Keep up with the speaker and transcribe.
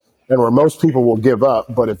and where most people will give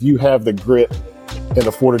up. But if you have the grit and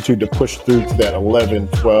the fortitude to push through to that 11,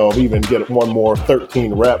 12, even get one more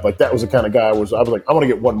 13 rep, like that was the kind of guy I was like, I want to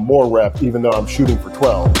get one more rep, even though I'm shooting for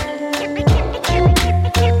 12.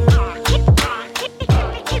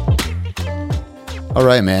 All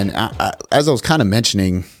right, man. As I was kind of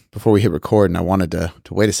mentioning before we hit record, and I wanted to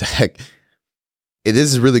wait a sec, this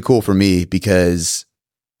is really cool for me because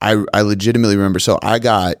I legitimately remember. So I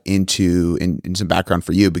got into, in some background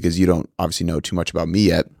for you, because you don't obviously know too much about me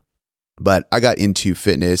yet, but I got into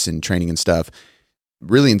fitness and training and stuff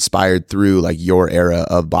really inspired through like your era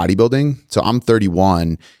of bodybuilding. So I'm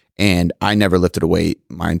 31 and I never lifted a weight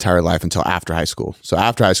my entire life until after high school. So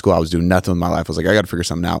after high school, I was doing nothing with my life. I was like, I got to figure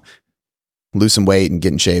something out, lose some weight and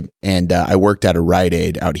get in shape. And I worked at a Rite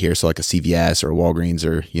Aid out here. So like a CVS or a Walgreens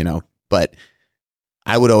or, but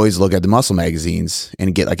I would always look at the muscle magazines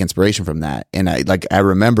and get like inspiration from that. And I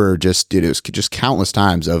remember it was just countless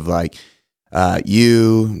times of like,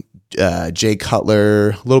 Jay Cutler,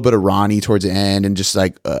 a little bit of Ronnie towards the end, and just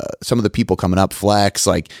like some of the people coming up, Flex,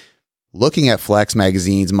 like looking at Flex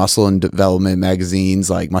magazines, muscle and development magazines,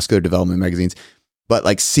 like muscular development magazines, but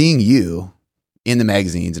like seeing you in the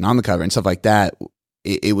magazines and on the cover and stuff like that,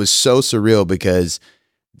 it was so surreal because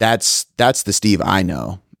that's the Steve I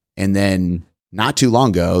know. And then not too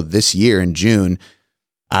long ago, this year in June,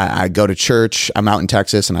 I go to church. I'm out in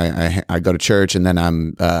Texas, and I go to church, and then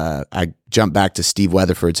I jump back to Steve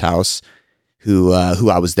Weatherford's house, who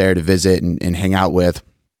I was there to visit and hang out with.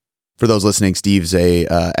 For those listening, Steve's a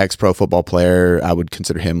ex-pro football player. I would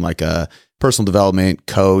consider him like a personal development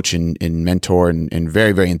coach and mentor, and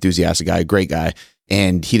very, very enthusiastic guy, great guy.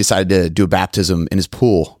 And he decided to do a baptism in his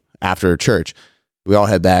pool after church. We all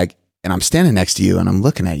head back, and I'm standing next to you, and I'm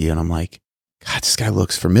looking at you, and I'm like, God, this guy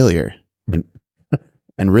looks familiar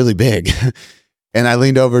and really big. And I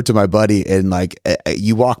leaned over to my buddy, and like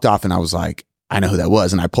you walked off, and I was like, I know who that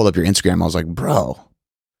was. And I pulled up your Instagram. I was like, bro,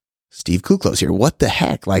 Steve Kuclo's here. What the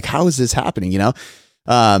heck? Like, how is this happening?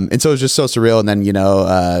 And so it was just so surreal. And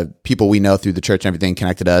then, people we know through the church and everything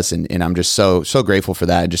connected us. And I'm just so grateful for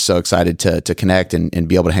that. And just so excited to connect and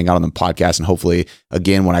be able to hang out on the podcast. And hopefully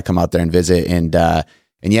again, when I come out there and visit,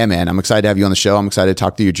 and yeah, man, I'm excited to have you on the show. I'm excited to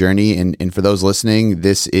talk through your journey. And for those listening,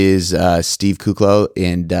 this is Steve Kuclo.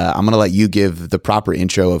 And I'm going to let you give the proper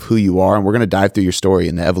intro of who you are. And we're going to dive through your story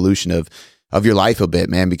and the evolution of your life a bit,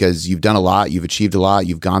 man, because you've done a lot, you've achieved a lot,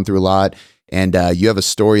 you've gone through a lot, and you have a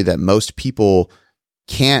story that most people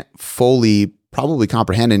can't fully probably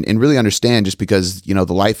comprehend and really understand, just because, the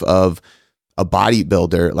life of a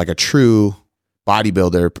bodybuilder, like a true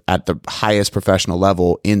bodybuilder at the highest professional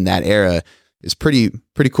level in that era, is pretty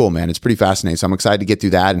cool, man. It's pretty fascinating. So I'm excited to get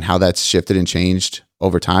through that and how that's shifted and changed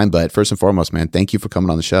over time. But first and foremost, man, thank you for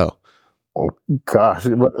coming on the show. Oh, gosh.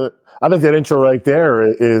 I think that intro right there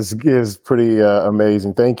is pretty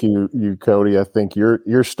amazing. Thank you, Cody. I think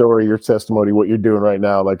your story, your testimony, what you're doing right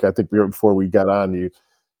now, like I think before we got on,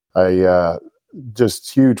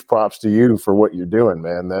 just huge props to you for what you're doing,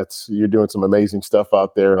 man. You're doing some amazing stuff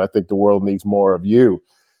out there, and I think the world needs more of you.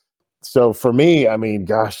 So for me, I mean,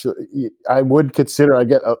 gosh, I would consider I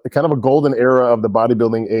get a kind of a golden era of the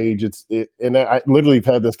bodybuilding age. And I literally have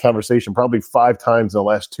had this conversation probably 5 times in the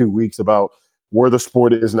last 2 weeks about where the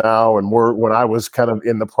sport is now and when I was kind of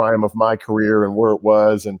in the prime of my career and where it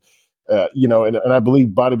was. And, and I believe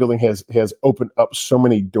bodybuilding has opened up so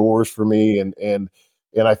many doors for me. And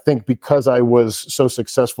I think because I was so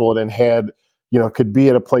successful and had, could be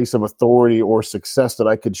at a place of authority or success that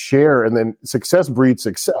I could share, and then success breeds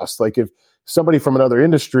success. Like if somebody from another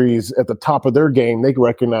industry is at the top of their game, they can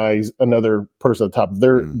recognize another person at the top of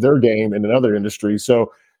their game in another industry.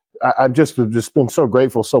 So I've just been so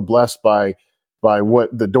grateful, so blessed by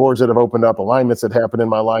what the doors that have opened up, alignments that happened in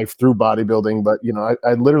my life through bodybuilding. But,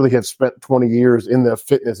 I literally have spent 20 years in the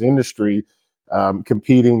fitness industry,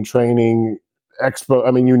 competing, training, expo.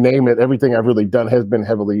 I mean, you name it, everything I've really done has been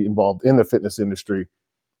heavily involved in the fitness industry.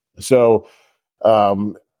 So,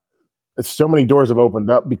 so many doors have opened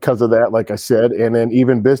up because of that, like I said, and then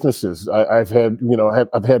even businesses. I've had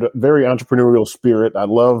a very entrepreneurial spirit. I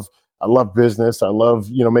love business. I love,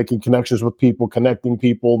 making connections with people, connecting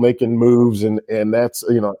people, making moves. And that's,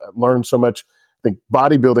 I've learned so much. I think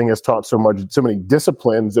bodybuilding has taught so many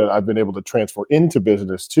disciplines that I've been able to transfer into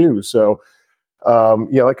business too. So,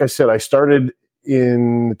 like I said, I started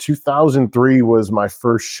in 2003 was my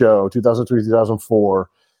first show, 2003, 2004.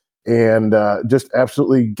 And just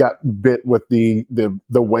absolutely got bit with the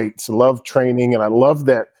weights. Love training, and I love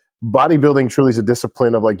that bodybuilding truly is a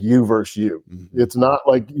discipline of like you versus you. Mm-hmm. It's not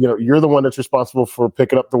like you're the one that's responsible for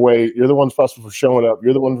picking up the weight. You're the one responsible for showing up.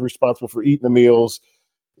 You're the one responsible for eating the meals.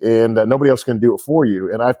 and nobody else can do it for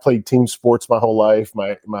you. And I've played team sports my whole life,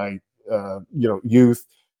 my youth,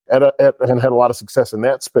 and had a lot of success in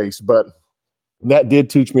that space. But that did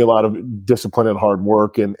teach me a lot of discipline and hard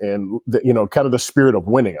work, and kind of the spirit of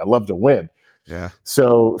winning. I love to win. Yeah.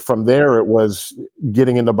 So from there, it was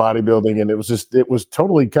getting into bodybuilding, and it was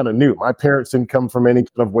totally kind of new. My parents didn't come from any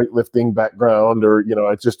kind of weightlifting background, or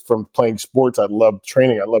I just from playing sports. I loved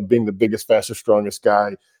training. I loved being the biggest, fastest, strongest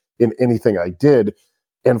guy in anything I did.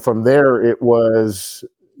 And from there, it was,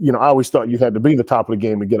 I always thought you had to be the top of the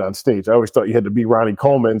game to get on stage. I always thought you had to be Ronnie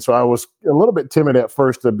Coleman. So I was a little bit timid at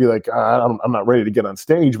first to be like, I'm not ready to get on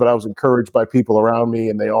stage, but I was encouraged by people around me,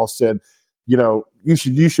 and they all said,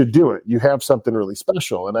 you should do it. You have something really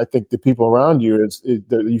special. And I think the people around you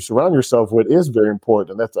that you surround yourself with is very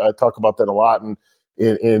important. And I talk about that a lot in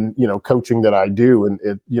coaching that I do,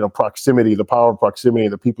 and proximity, the power of proximity,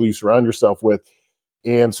 the people you surround yourself with.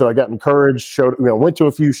 And so I got encouraged, went to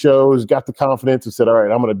a few shows, got the confidence, and said, all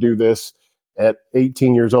right, I'm going to do this. At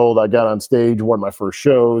 18 years old, I got on stage, won my first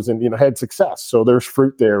shows, and had success. So there's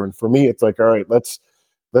fruit there. And for me, it's like, all right, let's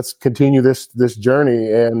continue this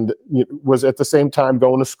journey. And was at the same time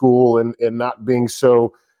going to school and not being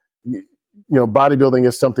so, bodybuilding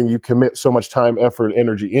is something you commit so much time, effort,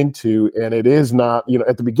 energy into. And it is not,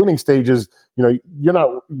 at the beginning stages, you're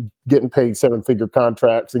not getting paid 7-figure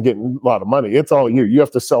contracts and getting a lot of money. It's all you. You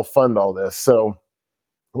have to self-fund all this. So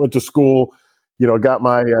I went to school, got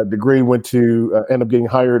my degree, end up getting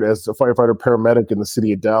hired as a firefighter paramedic in the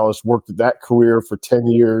city of Dallas, worked at that career for 10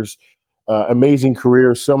 years. Amazing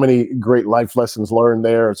career. So many great life lessons learned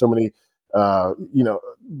there. So many,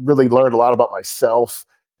 really learned a lot about myself.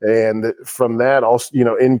 And from that, also,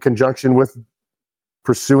 in conjunction with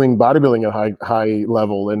pursuing bodybuilding at high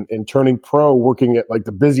level and turning pro, working at like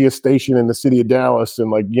the busiest station in the city of Dallas,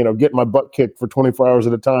 and getting my butt kicked for 24 hours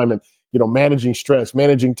at a time, and managing stress,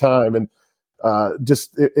 managing time, and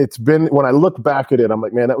it's been, when I look back at it, I'm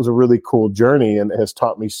like, man, that was a really cool journey, and it has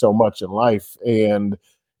taught me so much in life. And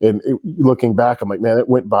looking back, I'm like, man, it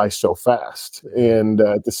went by so fast. And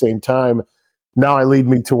at the same time, now I lead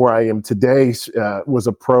me to where I am today. Was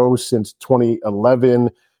a pro since 2011.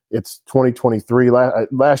 It's 2023.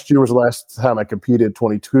 Last year was the last time I competed,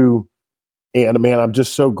 22. And man, I'm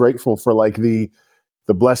just so grateful for like the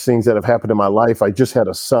blessings that have happened in my life. I just had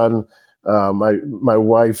a son. My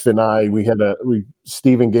wife and I,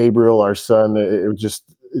 Stephen Gabriel, our son.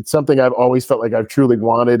 It's something I've always felt like I've truly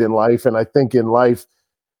wanted in life. And I think in life,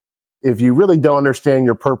 if you really don't understand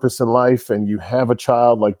your purpose in life and you have a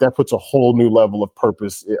child, like that puts a whole new level of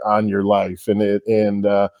purpose on your life. And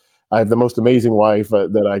I have the most amazing wife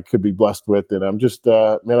that I could be blessed with. And I'm just,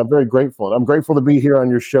 man, I'm very grateful. And I'm grateful to be here on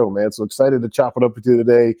your show, man. So excited to chop it up with you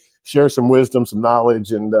today, share some wisdom, some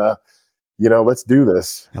knowledge, and, let's do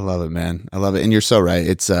this. I love it, man. I love it. And you're so right.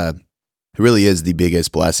 It really is the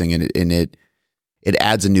biggest blessing. And it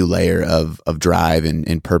adds a new layer of drive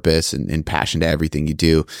and purpose and passion to everything you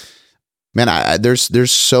do. Man,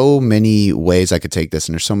 there's so many ways I could take this,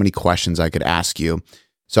 and there's so many questions I could ask you.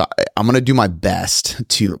 So I'm going to do my best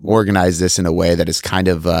to organize this in a way that is kind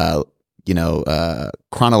of,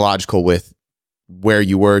 chronological with where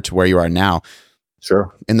you were to where you are now.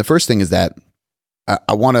 Sure. And the first thing is that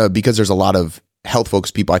I want to, because there's a lot of health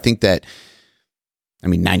focused people, I think that,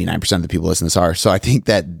 99% of the people listening to this are. So I think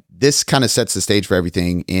that this kind of sets the stage for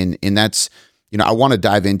everything. And that's, I want to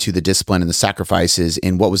dive into the discipline and the sacrifices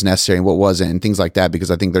and what was necessary and what wasn't and things like that, because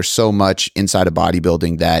I think there's so much inside of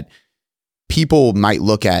bodybuilding that people might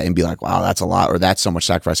look at and be like, wow, that's a lot, or that's so much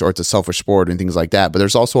sacrifice, or it's a selfish sport and things like that. But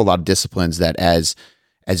there's also a lot of disciplines that as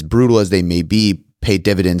brutal as they may be, pay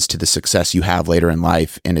dividends to the success you have later in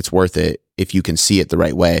life. And it's worth it if you can see it the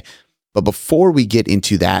right way. But before we get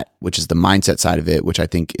into that, which is the mindset side of it, which I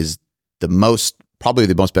think is probably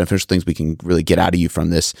the most beneficial things we can really get out of you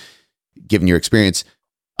from this, given your experience,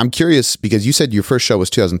 I'm curious, because you said your first show was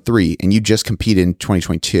 2003 and you just competed in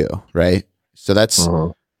 2022, right? So that's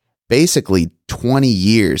basically 20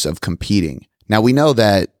 years of competing. Now we know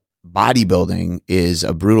that bodybuilding is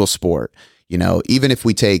a brutal sport. Even if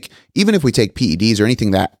we take PEDs or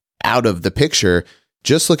anything that out of the picture,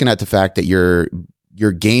 just looking at the fact that you're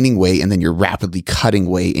gaining weight and then you're rapidly cutting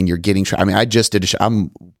weight and you're getting, I just did I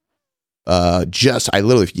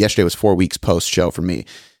literally, yesterday was 4 weeks post show for me.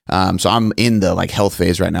 So I'm in the like health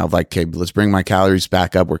phase right now of like, okay, let's bring my calories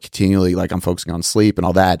back up. We're continually I'm focusing on sleep and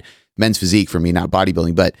all that. Men's physique for me, not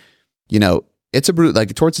bodybuilding, but it's a brutal,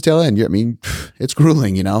 like towards the tail end. It's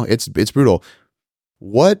grueling, it's brutal.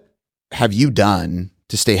 What have you done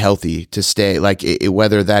to stay healthy, to stay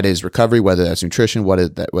whether that is recovery, whether that's nutrition, whether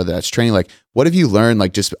that's training, what have you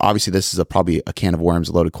learned? Just obviously this is probably a can of worms,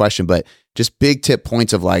 a loaded question, but just big tip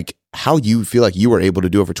points of like how you feel like you were able to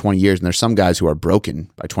do it for 20 years. And there's some guys who are broken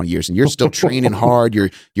by 20 years and you're still training hard. You're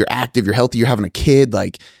active, you're healthy, you're having a kid.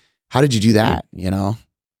 Like, how did you do that? You know?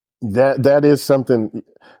 That is something,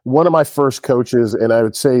 one of my first coaches, and I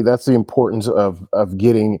would say that's the importance of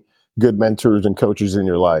getting good mentors and coaches in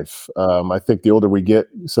your life. I think the older we get,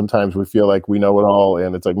 sometimes we feel like we know it all,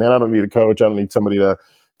 and it's like, man, I don't need a coach. I don't need somebody to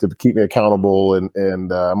keep me accountable, and I'm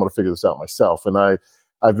going to figure this out myself. And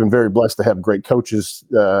I've been very blessed to have great coaches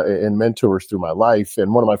and mentors through my life.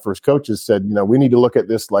 And one of my first coaches said, we need to look at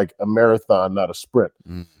this like a marathon, not a sprint.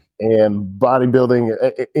 Mm. And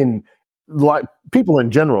bodybuilding in like people in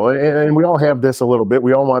general, and we all have this a little bit.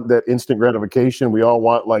 We all want that instant gratification. We all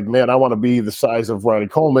want like, man, I want to be the size of Ronnie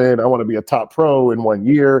Coleman. I want to be a top pro in 1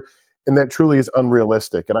 year. And that truly is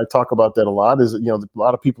unrealistic. And I talk about that a lot is, a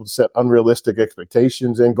lot of people set unrealistic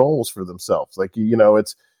expectations and goals for themselves. Like,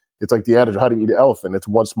 it's like the adage, how do you eat an elephant? It's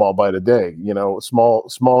one small bite a day,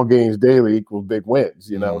 small gains daily equals big wins,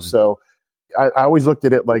 So I always looked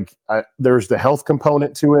at it like there's the health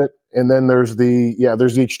component to it. And then there's the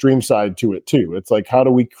extreme side to it too. It's like, how do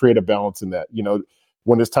we create a balance in that?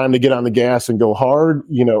 When it's time to get on the gas and go hard,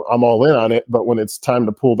 I'm all in on it. But when it's time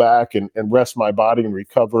to pull back and rest my body and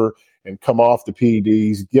recover and come off the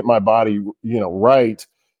PEDs, get my body, right,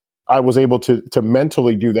 I was able to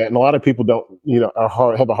mentally do that. And a lot of people don't,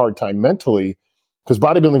 have a hard time mentally, because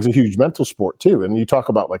bodybuilding is a huge mental sport too. And you talk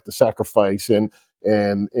about like the sacrifice and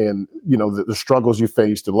the struggles you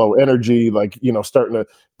face, the low energy, like, starting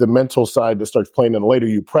the mental side that starts playing in later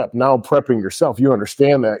you prep. Now prepping yourself, you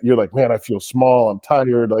understand that. You're like, man, I feel small. I'm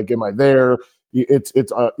tired. Like, am I there?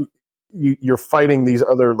 You're fighting these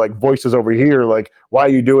other like voices over here. Like, why are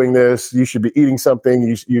you doing this? You should be eating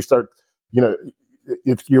something. You start,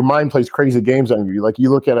 if your mind plays crazy games on you, like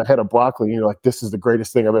you look at a head of broccoli and you're like, this is the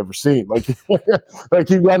greatest thing I've ever seen. Like, like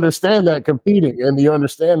you understand that competing, and you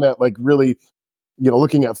understand that like really,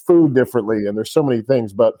 looking at food differently. And there's so many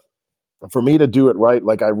things, but for me to do it right,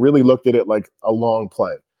 like I really looked at it like a long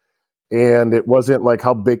play. And it wasn't like,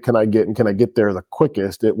 how big can I get and can I get there the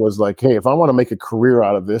quickest? It was like, hey, if I want to make a career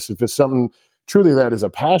out of this, if it's something truly that is a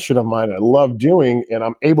passion of mine, I love doing, and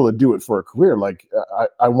I'm able to do it for a career, like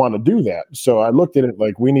I want to do that. So I looked at it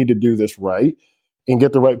like, we need to do this right and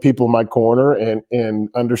get the right people in my corner and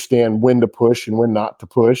understand when to push and when not to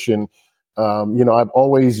push. And, I've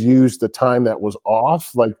always used the time that was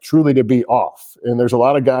off, like truly to be off. And there's a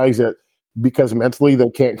lot of guys that, because mentally they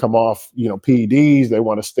can't come off, PEDs, they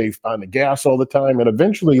want to stay on the gas all the time. And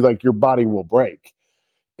eventually like your body will break.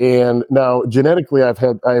 And now genetically, I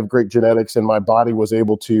have great genetics, and my body was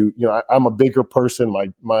able to, I'm a bigger person.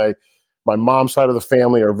 My mom's side of the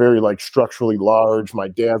family are very like structurally large. My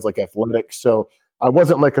dad's like athletic. So I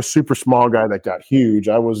wasn't like a super small guy that got huge.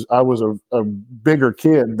 I was a bigger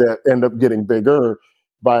kid that ended up getting bigger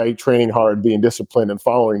by training hard, being disciplined, and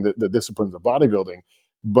following the disciplines of bodybuilding.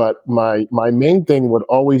 But my main thing would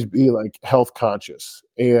always be like health conscious.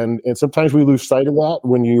 And sometimes we lose sight of that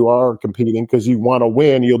when you are competing, because you want to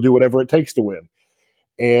win, you'll do whatever it takes to win.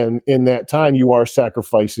 And in that time, you are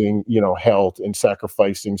sacrificing, health and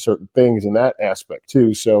sacrificing certain things in that aspect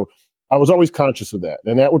too. So I was always conscious of that.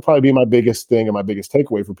 And that would probably be my biggest thing, and my biggest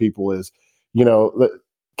takeaway for people is,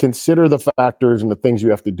 consider the factors and the things you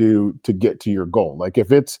have to do to get to your goal. Like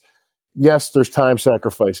if it's, yes, there's time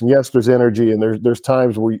sacrifice, and yes, there's energy, and there's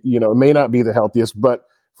times where, it may not be the healthiest, but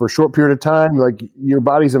for a short period of time, like your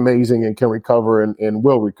body's amazing and can recover and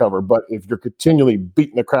will recover. But if you're continually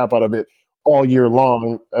beating the crap out of it all year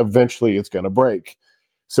long, eventually it's going to break.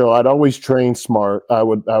 So I'd always train smart. I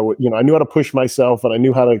would, I knew how to push myself, and I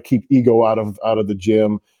knew how to keep ego out of the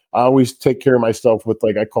gym. I always take care of myself with,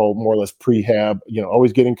 like, I call more or less prehab,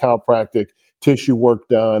 always getting chiropractic, tissue work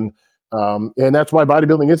done. And that's why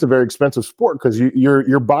bodybuilding is a very expensive sport, because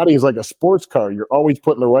your body is like a sports car. You're always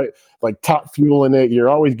putting the right, like, top fuel in it. You're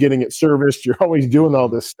always getting it serviced. You're always doing all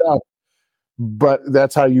this stuff. But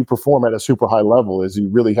that's how you perform at a super high level, is you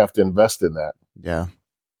really have to invest in that. Yeah.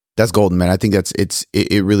 That's golden, man. I think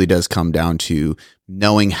it really does come down to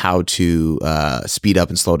knowing how to speed up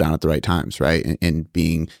and slow down at the right times, right? And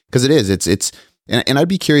being, because and I'd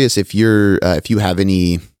be curious if you have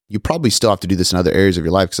any. You probably still have to do this in other areas of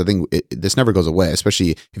your life, because I think this never goes away,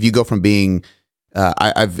 especially if you go from being.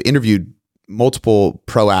 I've interviewed multiple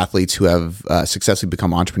pro athletes who have successfully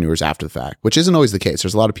become entrepreneurs after the fact, which isn't always the case.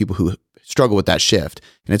 There's a lot of people who struggle with that shift,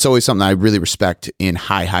 and it's always something I really respect in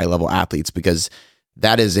high level athletes, because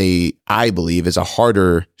that is I believe is a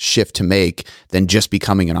harder shift to make than just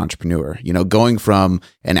becoming an entrepreneur. Going from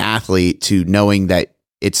an athlete to knowing that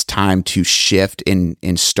it's time to shift and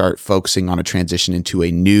start focusing on a transition into a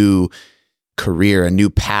new career, a new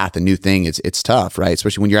path, a new thing, it's tough, right?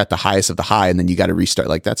 Especially when you're at the highest of the high and then you got to restart.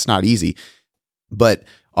 Like that's not easy. But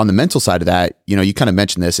on the mental side of that, you kind of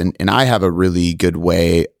mentioned this, and I have a really good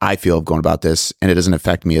way I feel of going about this, and it doesn't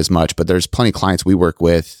affect me as much, but there's plenty of clients we work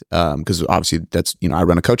with, because obviously that's, I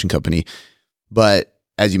run a coaching company, but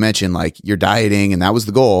as you mentioned, like you're dieting and that was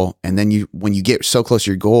the goal. And then when you get so close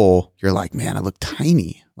to your goal, you're like, man, I look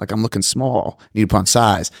tiny. Like I'm looking small, need to put on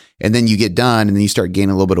size. And then you get done and then you start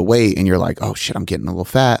gaining a little bit of weight and you're like, oh shit, I'm getting a little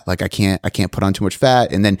fat. Like I can't put on too much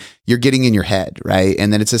fat. And then you're getting in your head. Right.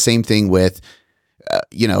 And then it's the same thing with,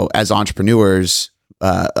 as entrepreneurs,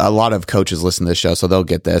 a lot of coaches listen to this show, so they'll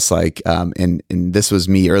get this. Like, and this was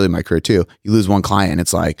me early in my career too. You lose one client, and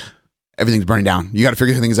it's like everything's burning down. You got to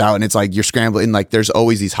figure things out, and it's like you're scrambling. And like, there's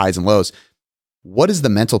always these highs and lows. What is the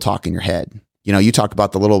mental talk in your head? You talk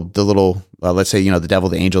about the little. Let's say the devil,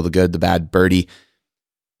 the angel, the good, the bad, birdie.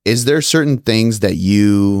 Is there certain things that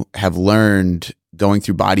you have learned going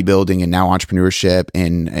through bodybuilding and now entrepreneurship?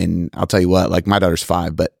 And I'll tell you what, like my daughter's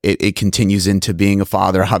 5, but it continues into being a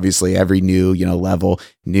father, obviously every new, level,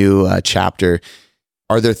 new chapter.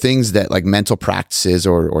 Are there things that like mental practices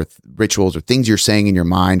or rituals or things you're saying in your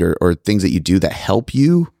mind or things that you do that help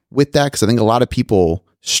you with that? Cause I think a lot of people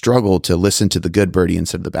struggle to listen to the good birdie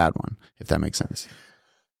instead of the bad one, if that makes sense.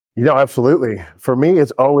 Absolutely. For me,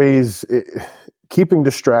 it's always keeping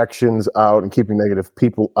distractions out and keeping negative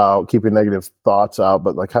people out, keeping negative thoughts out.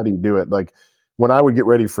 But like, how do you do it? Like when I would get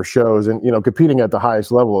ready for shows and, competing at the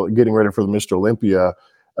highest level, getting ready for the Mr. Olympia,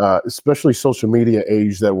 especially social media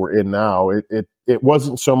age that we're in now, it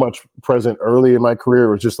wasn't so much present early in my career.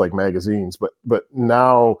 It was just like magazines, but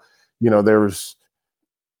now,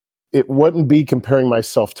 it wouldn't be comparing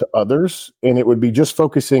myself to others, and it would be just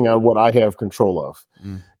focusing on what I have control of.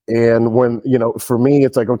 Mm. And when, for me,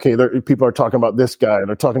 it's like, okay, people are talking about this guy and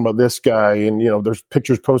they're talking about this guy and, there's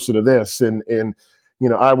pictures posted of this. And,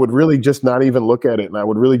 I would really just not even look at it. And I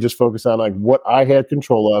would really just focus on like what I had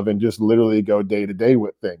control of and just literally go day to day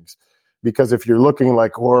with things. Because if you're looking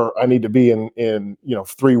like, or I need to be in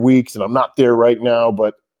 3 weeks and I'm not there right now,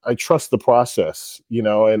 but I trust the process,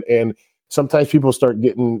 and sometimes people start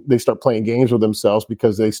playing games with themselves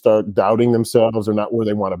because they start doubting themselves or not where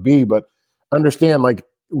they want to be. But understand like,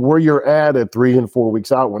 where you're at 3 and 4 weeks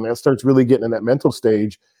out, when that starts really getting in that mental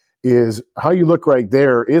stage, is how you look right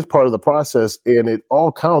there is part of the process, and it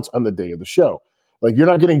all counts on the day of the show. Like you're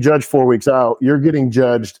not getting judged 4 weeks out, you're getting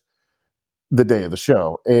judged the day of the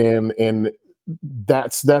show. And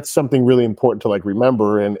that's something really important to like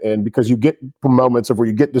remember. And because you get moments of where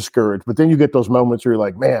you get discouraged, but then you get those moments where you're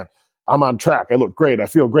like, man, I'm on track. I look great. I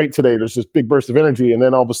feel great today. There's this big burst of energy. And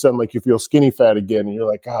then all of a sudden, like you feel skinny fat again. And you're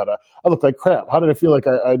like, God, I look like crap. How did I feel like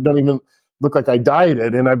I don't even look like I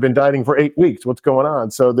dieted and I've been dieting for 8 weeks? What's going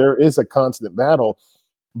on? So there is a constant battle,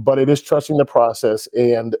 but it is trusting the process.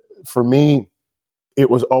 And for me, it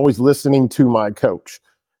was always listening to my coach,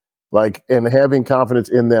 like, and having confidence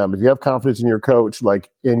in them. If you have confidence in your coach, like,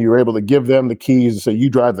 and you're able to give them the keys and say, you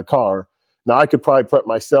drive the car. Now, I could probably prep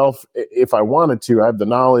myself if I wanted to. I have the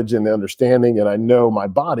knowledge and the understanding, and I know my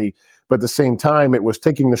body. But at the same time, it was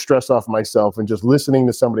taking the stress off myself and just listening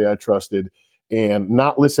to somebody I trusted and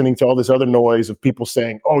not listening to all this other noise of people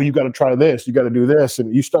saying, oh, you got to try this, you got to do this.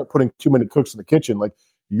 And you start putting too many cooks in the kitchen, like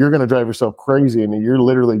you're going to drive yourself crazy and you're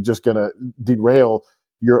literally just going to derail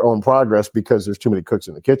your own progress because there's too many cooks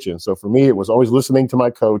in the kitchen. So for me, it was always listening to my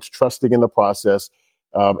coach, trusting in the process,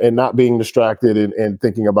 and not being distracted and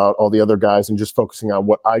thinking about all the other guys and just focusing on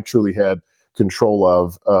what I truly had control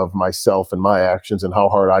of myself and my actions and how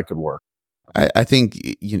hard I could work. I think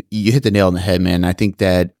you hit the nail on the head, man. I think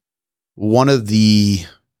that one of the,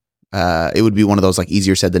 it would be one of those like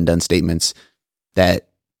easier said than done statements that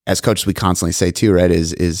as coaches we constantly say too, right?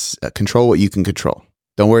 Is control what you can control.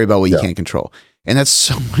 Don't worry about what you can't control. And that's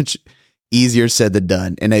so much easier said than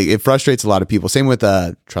done. And it frustrates a lot of people. Same with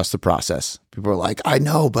trust the process. People are like, I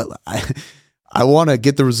know, but I want to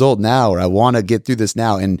get the result now, or I want to get through this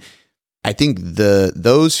now. And I think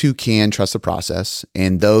those who can trust the process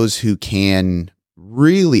and those who can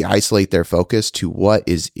really isolate their focus to what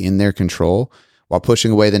is in their control while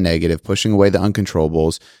pushing away the negative, pushing away the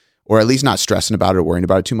uncontrollables, or at least not stressing about it or worrying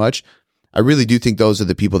about it too much, I really do think those are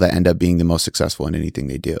the people that end up being the most successful in anything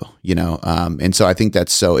they do, And so I think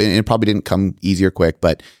that's so, and it probably didn't come easy or quick,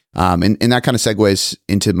 but, and that kind of segues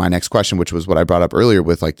into my next question, which was what I brought up earlier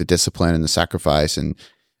with like the discipline and the sacrifice. And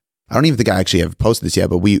I don't even think I actually have posted this yet,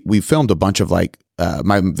 but we filmed a bunch of like,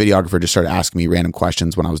 my videographer just started asking me random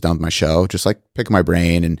questions when I was done with my show, just like picking my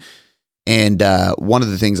brain. And one of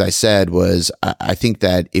the things I said was, I think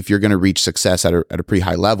that if you're going to reach success at a pretty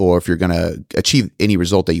high level, or if you're going to achieve any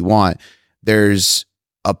result that you want, there's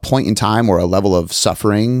a point in time or a level of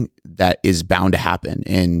suffering that is bound to happen.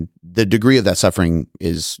 And the degree of that suffering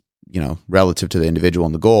is, relative to the individual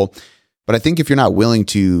and the goal. But I think if you're not willing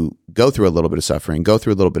to go through a little bit of suffering, go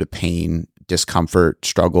through a little bit of pain, discomfort,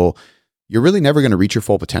 struggle, you're really never going to reach your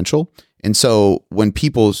full potential. And so when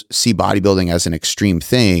people see bodybuilding as an extreme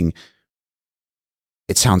thing,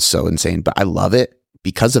 it sounds so insane, but I love it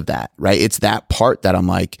because of that, right? It's that part that I'm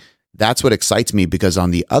like, that's what excites me, because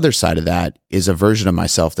on the other side of that is a version of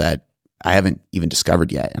myself that I haven't even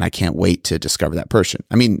discovered yet. And I can't wait to discover that person.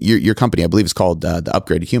 I mean, your company, I believe, is called the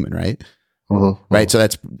Upgraded Human, right? Mm-hmm. Right. So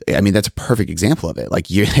that's a perfect example of it. Like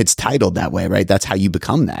it's titled that way, right? That's how you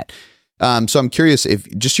become that. So I'm curious if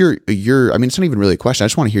just your, I mean, it's not even really a question. I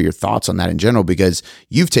just want to hear your thoughts on that in general, because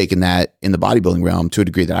you've taken that in the bodybuilding realm to a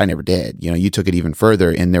degree that I never did. You took it even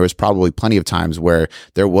further, and there was probably plenty of times where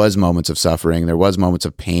there was moments of suffering, there was moments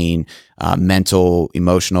of pain, mental,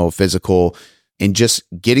 emotional, physical, and just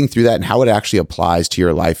getting through that and how it actually applies to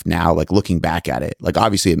your life now, like looking back at it. Like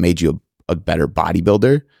obviously it made you a better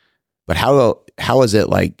bodybuilder, but how has it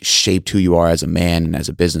like shaped who you are as a man and as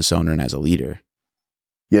a business owner and as a leader?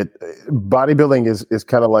 Yeah, bodybuilding is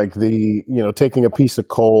kind of like taking a piece of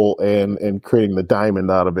coal and creating the diamond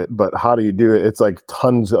out of it. But how do you do it? It's like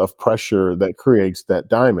tons of pressure that creates that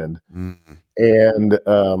diamond. Mm-hmm.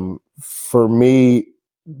 And for me,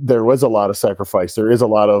 there was a lot of sacrifice. There is a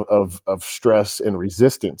lot of stress and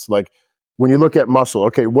resistance. Like when you look at muscle,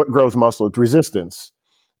 okay, what grows muscle? It's resistance.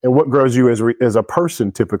 And what grows you as a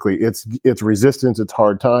person, typically, it's resistance, it's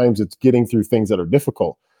hard times, it's getting through things that are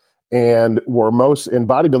difficult. And where most in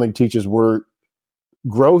bodybuilding teaches, where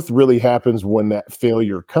growth really happens when that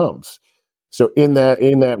failure comes. So in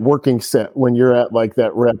that working set, when you're at like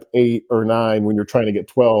that rep 8 or 9, when you're trying to get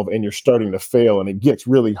 12 and you're starting to fail and it gets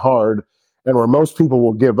really hard, and where most people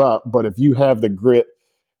will give up, but if you have the grit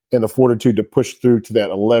and the fortitude to push through to that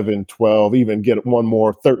 11, 12, even get one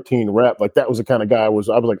more 13 rep, like that was the kind of guy I was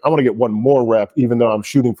like, I want to get one more rep, even though I'm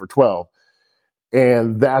shooting for 12.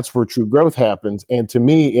 And that's where true growth happens. And to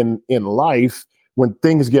me, in life, when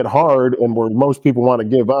things get hard and where most people want to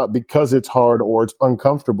give up because it's hard or it's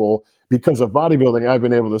uncomfortable, because of bodybuilding, I've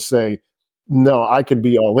been able to say, no, I can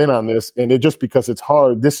be all in on this. And just because it's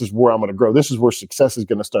hard, this is where I'm going to grow. This is where success is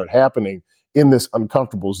going to start happening, in this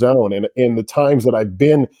uncomfortable zone. And in the times that I've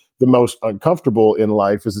been the most uncomfortable in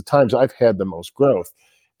life is the times I've had the most growth.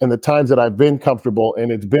 And the times that I've been comfortable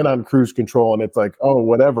and it's been on cruise control and it's like, oh,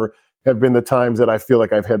 whatever, have been the times that I feel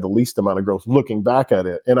like I've had the least amount of growth looking back at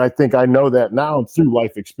it. And I think I know that now through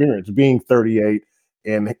life experience, being 38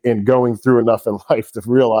 and going through enough in life to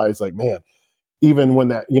realize, like, man, even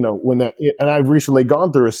when and I've recently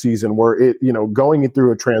gone through a season where going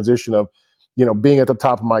through a transition of, being at the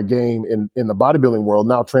top of my game in the bodybuilding world,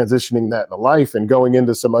 now transitioning that into life and going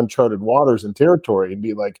into some uncharted waters and territory and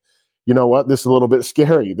be like, you know what, this is a little bit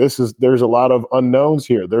scary. There's a lot of unknowns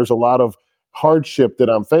here. There's a lot of hardship that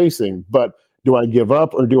I'm facing, but do I give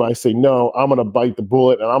up or do I say, no, I'm going to bite the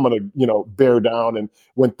bullet and I'm going to, bear down? And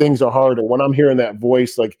when things are hard, or when I'm hearing that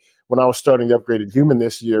voice, like when I was starting the Upgraded Human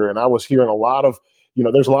this year, and I was hearing a lot of,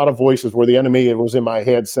 there's a lot of voices where the enemy was in my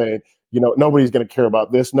head saying, nobody's going to care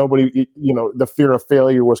about this. Nobody, the fear of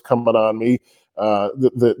failure was coming on me.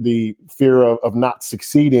 The fear of not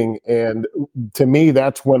succeeding. And to me,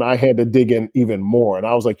 that's when I had to dig in even more. And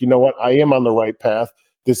I was like, you know what? I am on the right path.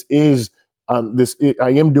 I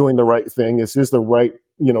am doing the right thing. This is the right,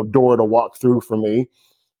 door to walk through for me.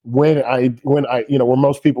 When where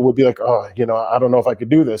most people would be like, oh, I don't know if I could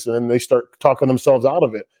do this. And then they start talking themselves out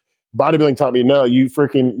of it. Bodybuilding taught me, no, you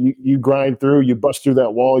grind through, you bust through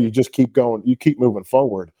that wall, you just keep going, you keep moving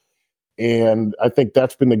forward. And I think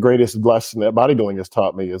that's been the greatest lesson that bodybuilding has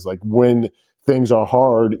taught me, is like, when things are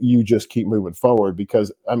hard, you just keep moving forward.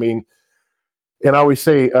 Because and I always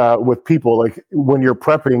say with people, like when you're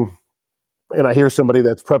prepping, and I hear somebody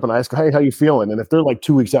that's prepping, I ask, hey, how you feeling? And if they're like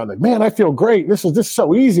 2 weeks out, I'm like, man, I feel great. This is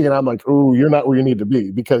so easy. And I'm like, oh, you're not where you need to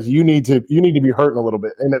be, because you need to be hurting a little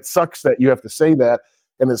bit. And it sucks that you have to say that.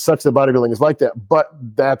 And it sucks that bodybuilding is like that. But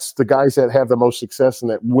that's the guys that have the most success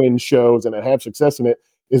and that win shows and that have success in it,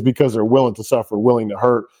 is because they're willing to suffer, willing to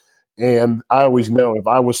hurt. And I always know, if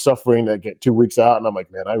I was suffering, I get 2 weeks out and I'm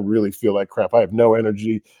like, man, I really feel like crap. I have no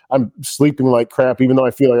energy. I'm sleeping like crap, even though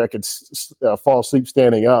I feel like I could fall asleep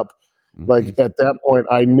standing up. Mm-hmm. Like at that point,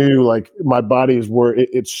 I knew, like, my body is where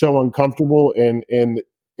it's so uncomfortable. And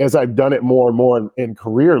as I've done it more and more in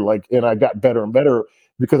career, like, and I got better and better,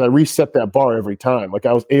 because I reset that bar every time. Like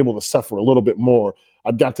I was able to suffer a little bit more.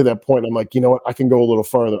 I got to that point. I'm like, you know what? I can go a little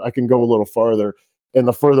farther. I can go a little farther. And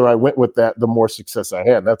the further I went with that, the more success I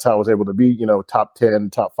had. That's how I was able to be, top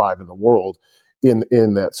 10, top 5 in the world.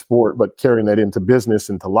 in that sport, but carrying that into business,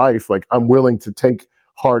 into life, like I'm willing to take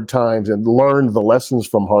hard times and learn the lessons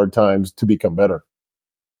from hard times to become better.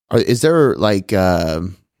 Is there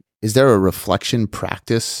is there a reflection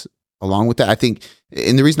practice along with that? I think,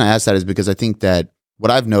 and the reason I ask that is because I think that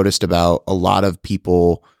what I've noticed about a lot of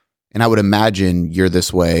people, and I would imagine you're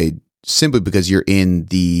this way simply because you're in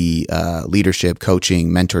the leadership, coaching,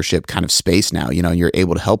 mentorship kind of space now, and you're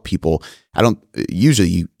able to help people. I don't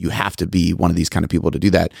usually you have to be one of these kind of people to do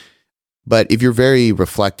that. But if you're very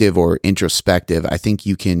reflective or introspective, I think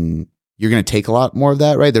you're going to take a lot more of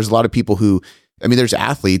that, right? There's a lot of people who, there's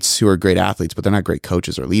athletes who are great athletes, but they're not great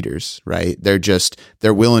coaches or leaders, right?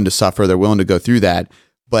 They're willing to suffer. They're willing to go through that.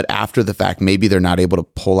 But after the fact, maybe they're not able to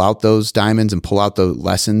pull out those diamonds and pull out the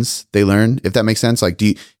lessons they learn, if that makes sense. Like,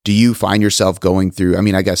 do you find yourself going through,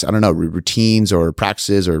 I guess, I don't know, routines or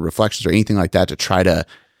practices or reflections or anything like that to try to,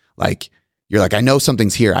 like, you're like, I know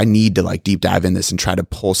something's here. I need to like deep dive in this and try to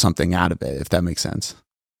pull something out of it, if that makes sense.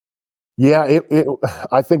 Yeah,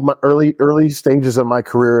 I think my early stages of my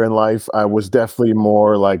career in life, I was definitely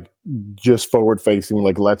more like just forward facing,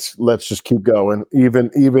 like let's just keep going,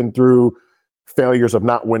 even through failures of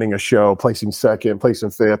not winning a show, placing second, placing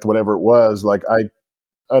fifth, whatever it was. Like I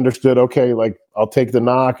understood, okay, like I'll take the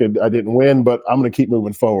knock and I didn't win, but I'm going to keep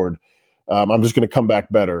moving forward. I'm just going to come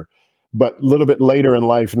back better. But a little bit later in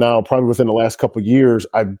life now, probably within the last couple of years,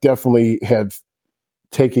 I've definitely had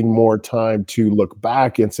taking more time to look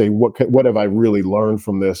back and say, what have I really learned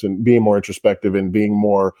from this, and being more introspective and being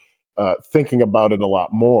more thinking about it a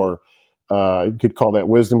lot more. You could call that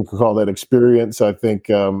wisdom, you could call that experience. I think,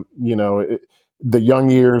 the young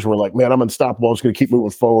years were like, man, I'm unstoppable. I'm just going to keep moving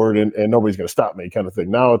forward and nobody's going to stop me kind of thing.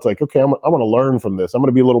 Now it's like, okay, I'm going to learn from this. I'm going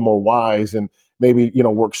to be a little more wise and maybe,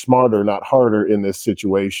 work smarter, not harder in this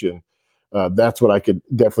situation. That's what I could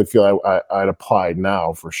definitely feel I'd applied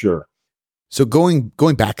now for sure. So going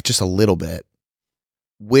back just a little bit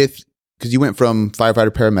because you went from firefighter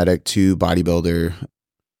paramedic to bodybuilder,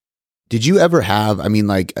 did you ever have,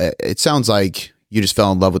 it sounds like you just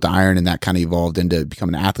fell in love with the iron and that kind of evolved into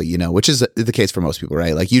becoming an athlete, which is the case for most people,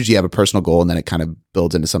 right? Like usually you have a personal goal and then it kind of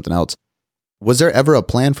builds into something else. Was there ever a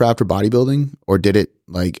plan for after bodybuilding, or did it,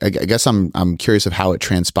 like, I guess I'm curious of how it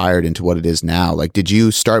transpired into what it is now. Like, did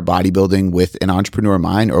you start bodybuilding with an entrepreneur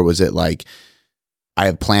mind, or was it like, I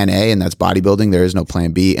have plan A and that's bodybuilding, there is no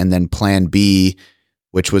plan B, and then plan B,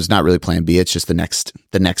 which was not really plan B, it's just the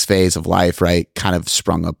next phase of life, right, kind of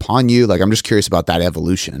sprung upon you? Like, I'm just curious about that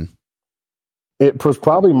evolution. It was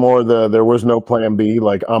probably more there was no plan B.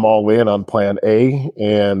 Like I'm all in on plan A,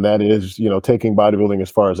 and that is, taking bodybuilding as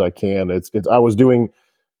far as I can. I was doing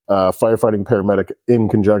firefighting paramedic in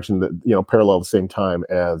conjunction that, parallel at the same time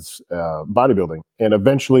as bodybuilding. And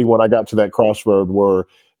eventually when I got to that crossroad where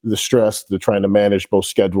the stress, the trying to manage both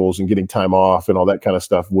schedules and getting time off and all that kind of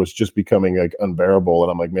stuff was just becoming like unbearable.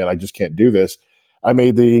 And I'm like, man, I just can't do this. I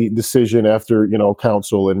made the decision after,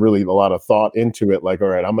 counsel and really a lot of thought into it. Like, all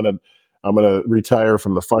right, I'm going to retire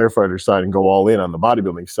from the firefighter side and go all in on the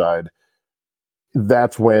bodybuilding side.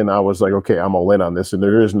 That's when I was like, okay, I'm all in on this, and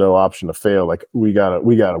there is no option to fail. Like we gotta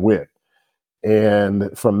win.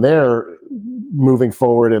 And from there, moving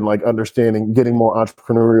forward and like understanding, getting more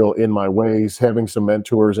entrepreneurial in my ways, having some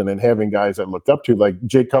mentors, and then having guys I looked up to. Like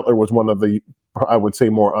Jay Cutler was one of the, I would say,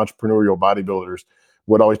 more entrepreneurial bodybuilders.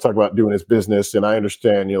 Would always talk about doing his business, and I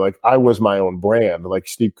understand. Like I was my own brand. Like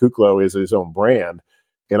Steve Kuclo is his own brand.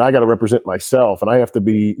 And I got to represent myself, and I have to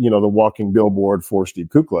be, the walking billboard for Steve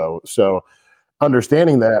Kuclo. So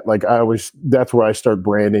understanding that, like that's where I started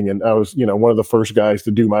branding. And I was, one of the first guys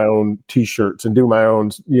to do my own t-shirts and do my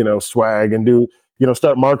own, swag and do,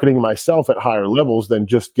 start marketing myself at higher levels than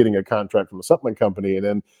just getting a contract from a supplement company. And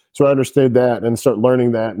then, so I understood that and start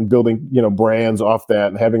learning that and building, brands off that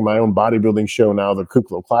and having my own bodybuilding show now, the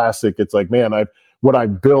Kuclo Classic. It's like, man, what I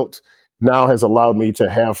built now has allowed me to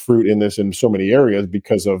have fruit in this in so many areas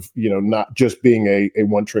because of, not just being a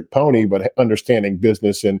one-trick pony, but understanding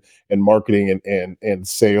business and marketing and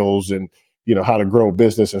sales and, how to grow a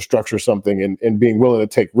business and structure something and being willing to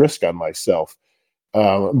take risk on myself.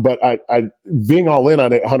 But I being all in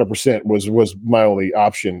on it 100% was my only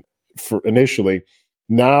option for initially.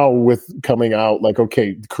 Now with coming out, like,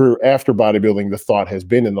 okay, career after bodybuilding, the thought has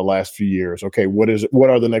been in the last few years, okay, what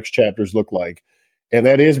are the next chapters look like? And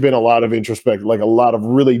that has been a lot of introspective, like a lot of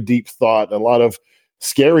really deep thought, and a lot of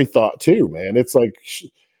scary thought too, man. It's like,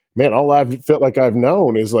 man, all I've felt like I've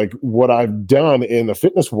known is like what I've done in the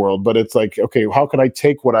fitness world. But it's like, okay, how can I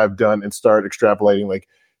take what I've done and start extrapolating like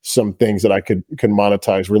some things that I can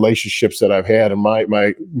monetize, relationships that I've had. And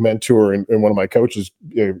my mentor and one of my coaches,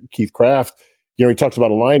 Keith Kraft, he talks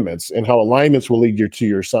about alignments and how alignments will lead you to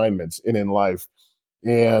your assignments and in life.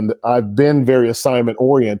 And I've been very assignment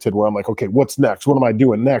oriented where I'm like, okay, what's next? What am I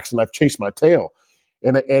doing next? And I've chased my tail.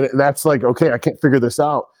 And that's like, okay, I can't figure this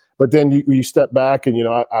out. But then you step back and,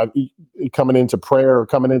 I coming into prayer or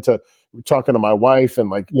coming into talking to my wife and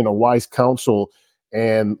like, wise counsel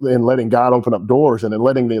and letting God open up doors and then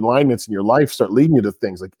letting the alignments in your life start leading you to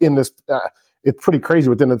things like in this, it's pretty crazy.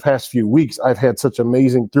 Within the past few weeks, I've had such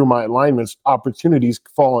amazing through my alignments, opportunities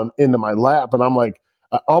falling into my lap. And I'm like,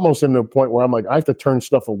 almost in the point where I'm like, I have to turn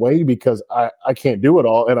stuff away because I can't do it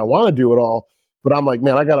all and I want to do it all. But I'm like,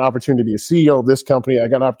 man, I got an opportunity to be a CEO of this company. I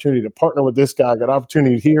got an opportunity to partner with this guy. I got an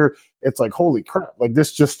opportunity here. It's like, holy crap. Like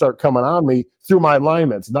this just start coming on me through my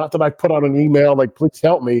alignments. Not that I put out an email, like, please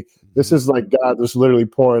help me. This is like God just literally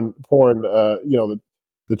pouring, the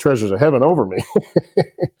treasures of heaven over me.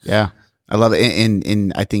 Yeah. I love it.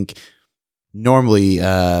 And I think normally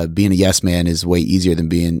being a yes man is way easier than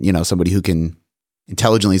being, somebody who can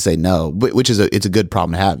intelligently say no, which is it's a good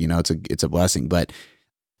problem to have, it's a blessing. But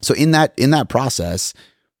so in that process,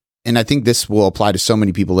 and I think this will apply to so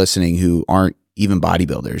many people listening who aren't even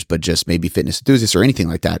bodybuilders, but just maybe fitness enthusiasts or anything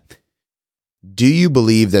like that. Do you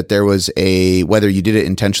believe that there was whether you did it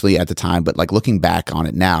intentionally at the time, but like looking back on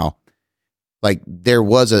it now, like there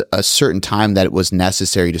was a certain time that it was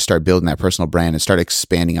necessary to start building that personal brand and start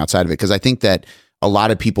expanding outside of it? Because I think that a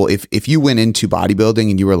lot of people, if you went into bodybuilding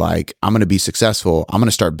and you were like, I'm going to be successful, I'm going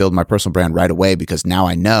to start building my personal brand right away because now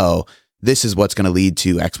I know this is what's going to lead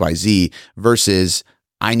to XYZ versus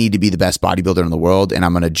I need to be the best bodybuilder in the world and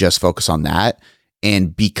I'm going to just focus on that.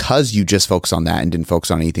 And because you just focus on that and didn't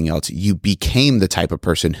focus on anything else, you became the type of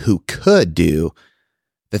person who could do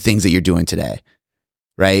the things that you're doing today.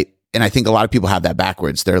 Right. And I think a lot of people have that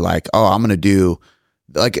backwards. They're like, oh, I'm going to do,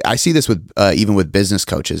 like, I see this with even with business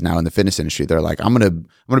coaches now in the fitness industry. They're like, I'm going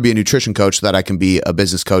to be a nutrition coach so that I can be a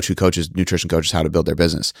business coach who coaches nutrition coaches how to build their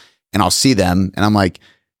business. And I'll see them and I'm like,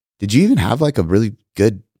 did you even have like a really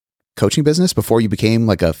good coaching business before you became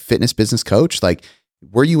like a fitness business coach? Like,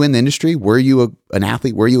 were you in the industry? Were you an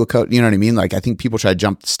athlete? Were you a coach? You know what I mean? Like, I think people try to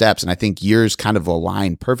jump steps and I think yours kind of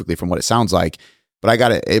align perfectly from what it sounds like, but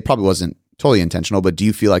it probably wasn't totally intentional, but do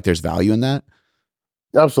you feel like there's value in that?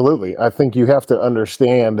 Absolutely. I think you have to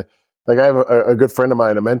understand, like I have a good friend of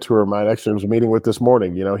mine, a mentor of mine, actually was meeting with this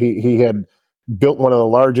morning. He had built one of the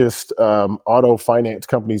largest auto finance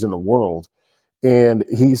companies in the world. And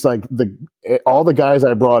he's like all the guys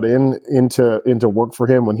I brought into work for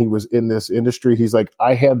him when he was in this industry, he's like,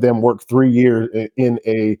 I had them work 3 years in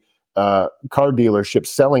a car dealership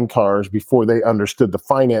selling cars before they understood the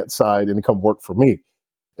finance side and come work for me.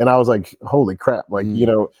 And I was like, holy crap. Like,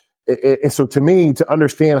 so to me, to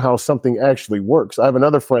understand how something actually works, I have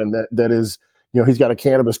another friend that is, he's got a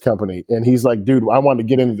cannabis company and he's like, dude, I wanted to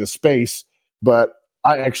get into this space, but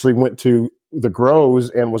I actually went to the grows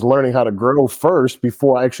and was learning how to grow first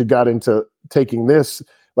before I actually got into taking this.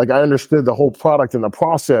 Like I understood the whole product and the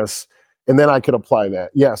process, and then I could apply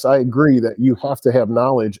that. Yes, I agree that you have to have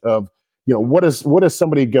knowledge of, what does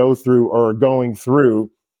somebody go through or going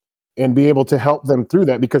through and be able to help them through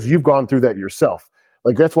that because you've gone through that yourself.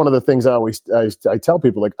 Like that's one of the things I tell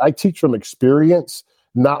people, like I teach from experience,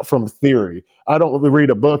 not from theory. I don't read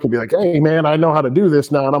a book and be like, hey man, I know how to do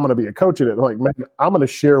this now and I'm going to be a coach at it. Like, man, I'm going to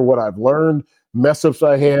share what I've learned, mess ups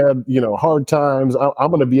I had, hard times. I'm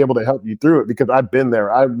going to be able to help you through it because I've been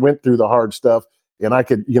there. I went through the hard stuff and I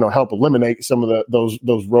could, help eliminate some of those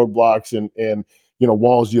roadblocks and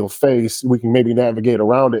walls you'll face. We can maybe navigate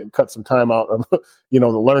around it and cut some time out of, the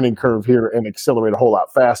learning curve here and accelerate a whole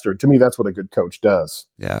lot faster. To me, that's what a good coach does.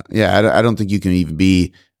 Yeah. Yeah. I don't think you can even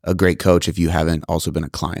be a great coach if you haven't also been a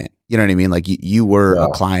client. You know what I mean? Like you were a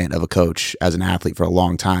client of a coach as an athlete for a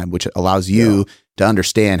long time, which allows you to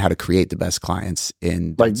understand how to create the best clients,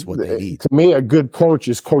 and that's what they need. To me, a good coach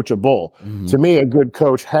is coachable. Mm-hmm. To me, a good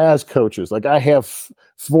coach has coaches. Like I have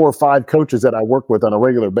 4 or 5 coaches that I work with on a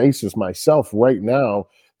regular basis myself right now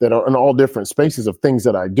that are in all different spaces of things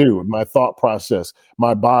that I do, my thought process,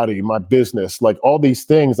 my body, my business, like all these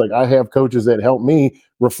things. Like I have coaches that help me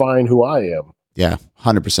refine who I am. Yeah,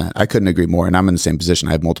 100%. I couldn't agree more. And I'm in the same position.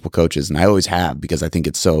 I have multiple coaches and I always have because I think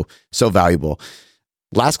it's so valuable.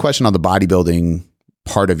 Last question on the bodybuilding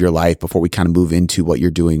part of your life before we kind of move into what you're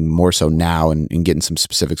doing more so now and getting some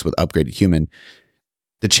specifics with Upgraded Human.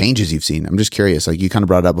 The changes you've seen. I'm just curious. Like you kind of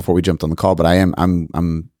brought it up before we jumped on the call, but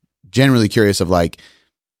I'm genuinely curious of like,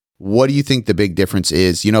 what do you think the big difference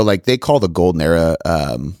is? Like they call the golden era,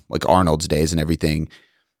 like Arnold's days and everything.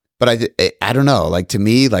 But I don't know. Like to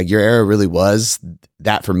me, like your era really was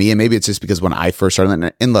that for me. And maybe it's just because when I first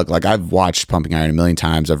started, and look, like I've watched Pumping Iron a million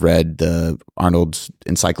times. I've read the Arnold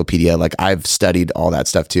Encyclopedia. Like I've studied all that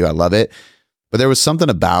stuff too. I love it. But there was something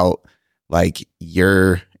about like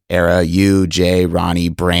your era, you, Jay, Ronnie,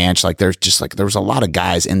 Branch, like there's just like, there was a lot of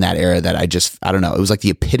guys in that era that I don't know. It was like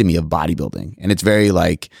the epitome of bodybuilding. And it's very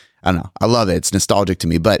like, I don't know. I love it. It's nostalgic to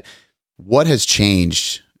me. But what has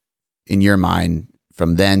changed in your mind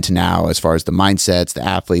from then to now, as far as the mindsets, the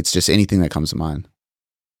athletes, just anything that comes to mind?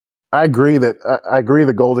 I agree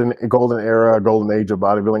the golden era, golden age of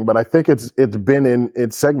bodybuilding, but I think it's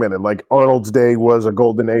segmented. Like Arnold's day was a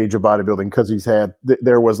golden age of bodybuilding because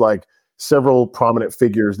there was like several prominent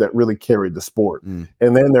figures that really carried the sport. And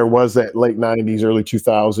then there was that late 90s, early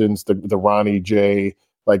 2000s, the Ronnie, Jay,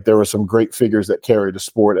 like there were some great figures that carried the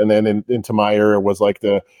sport. And then into my era was like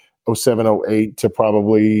the 07, 08 to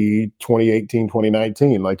probably 2018,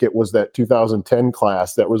 2019. Like it was that 2010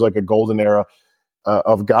 class that was like a golden era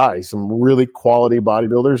of guys, some really quality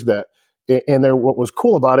bodybuilders what was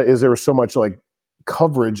cool about it is there was so much like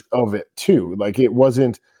coverage of it too. Like it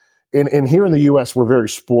wasn't, and here in the US, we're very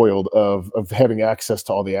spoiled of having access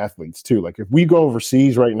to all the athletes too. Like if we go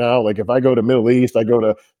overseas right now, like if I go to Middle East, I go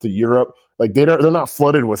to Europe, like they're not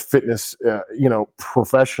flooded with fitness,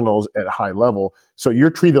 professionals at high level. So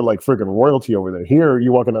you're treated like freaking royalty over there. Here,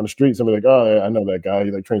 you walking down the street, somebody like, oh, I know that guy.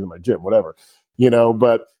 He like trains in my gym, whatever,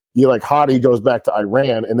 but you like Hadi goes back to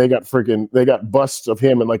Iran and they got busts of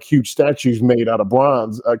him and like huge statues made out of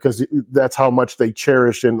bronze because that's how much they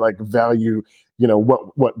cherish and like value,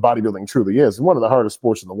 what bodybuilding truly is. It's one of the hardest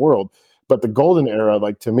sports in the world. But the golden era,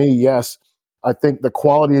 like to me, yes, I think the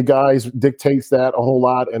quality of guys dictates that a whole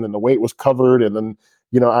lot. And then the weight was covered. And then,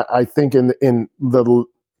 I think in the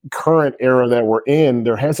current era that we're in,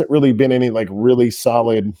 there hasn't really been any like really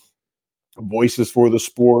solid voices for the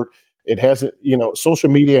sport. It hasn't, social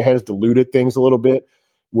media has diluted things a little bit,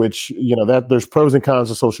 which, that there's pros and cons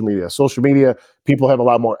of social media. Social media, people have a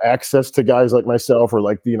lot more access to guys like myself or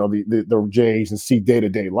like, the Jays and see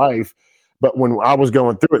day-to-day life. But when I was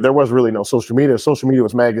going through it, there was really no social media. Social media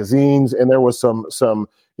was magazines, and there was some the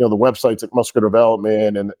websites like Muscular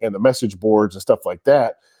Development and the message boards and stuff like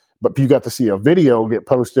that. But you got to see a video get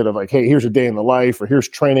posted of like, hey, here's a day in the life, or here's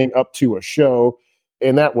training up to a show.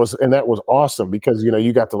 And that was awesome because,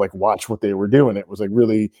 you got to like watch what they were doing. It was like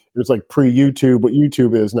pre-YouTube, what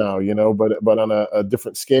YouTube is now, but on a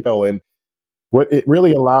different scale. And what it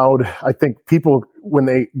really allowed, I think people, when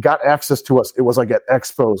they got access to us, it was like at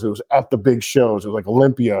expos, it was at the big shows. It was like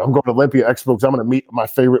Olympia. I'm going to Olympia Expo because I'm going to meet my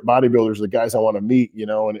favorite bodybuilders, the guys I want to meet,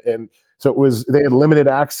 and so they had limited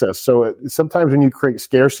access. So sometimes when you create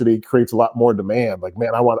scarcity, it creates a lot more demand. Like,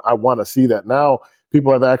 man, I want to see that. Now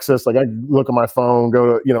people have access. Like I look at my phone,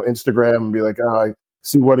 go to, Instagram and be like, oh, I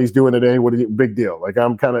see what he's doing today. Big deal. Like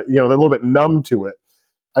I'm kind of, a little bit numb to it.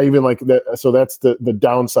 I even like that. So that's the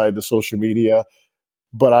downside to social media.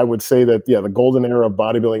 But I would say that, the golden era of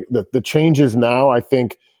bodybuilding, the changes now, I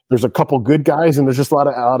think there's a couple good guys and there's just a lot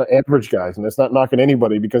of average guys. And it's not knocking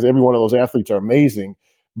anybody because every one of those athletes are amazing.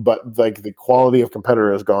 But like the quality of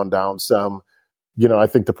competitor has gone down some. I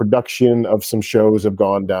think the production of some shows have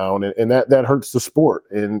gone down and that hurts the sport,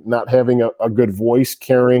 and not having a good voice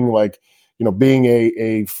carrying, like, being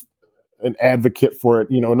an advocate for it,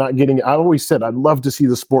 not getting, I always said, I'd love to see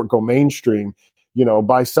the sport go mainstream,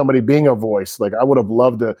 by somebody being a voice. Like I would have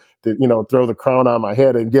loved to throw the crown on my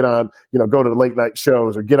head and get on, go to the late night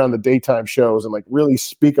shows or get on the daytime shows and like really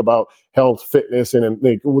speak about health, fitness, and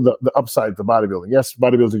like the upsides of bodybuilding. Yes,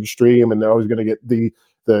 bodybuilding's extreme and they're always going to get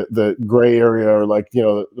the gray area or like,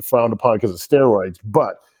 the frowned upon because of steroids,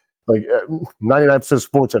 but like 99% of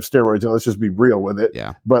sports have steroids, and let's just be real with it.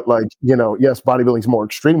 Yeah. But like, yes, bodybuilding's more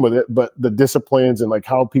extreme with it, but the disciplines and like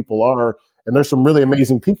how people are, and there's some really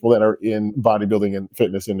amazing people that are in bodybuilding and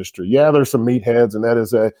fitness industry. Yeah, there's some meatheads, and that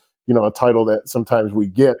is a title that sometimes we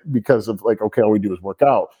get because of like, okay, all we do is work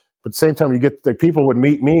out. But at the same time, you get the people would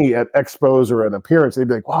meet me at expos or an appearance, they'd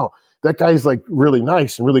be like, wow, that guy's like really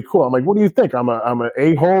nice and really cool. I'm like, what do you think? I'm an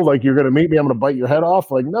a-hole? Like you're going to meet me, I'm going to bite your head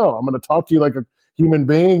off? Like, no, I'm going to talk to you like a human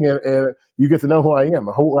being, and you get to know who I am.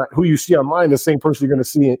 Who you see online, the same person you're going to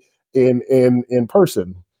see in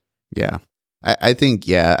person. Yeah. I think,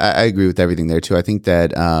 I agree with everything there too. I think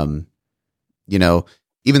that,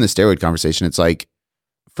 even the steroid conversation, it's like,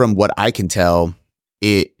 from what I can tell,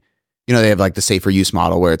 they have like the safer use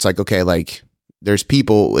model where it's like, okay, like there's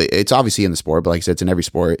people, it's obviously in the sport, but like I said, it's in every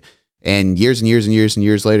sport, and years and years and years and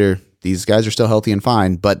years later, these guys are still healthy and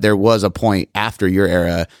fine. But there was a point after your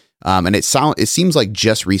era, and it seems like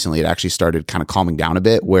just recently it actually started kind of calming down a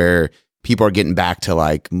bit, where people are getting back to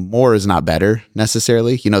like more is not better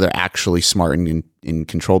necessarily. You know, they're actually smart and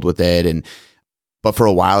controlled with it. But for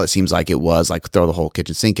a while, it seems like it was like throw the whole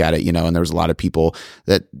kitchen sink at it, you know, and there was a lot of people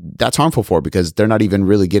that's harmful for because they're not even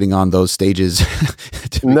really getting on those stages.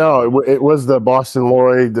 No, it was the Boston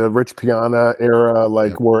Lloyd, the Rich Piana era,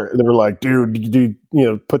 like where they were like, dude,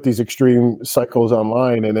 put these extreme cycles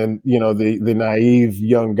online. And then, the naive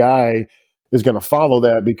young guy is going to follow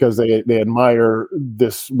that because they admire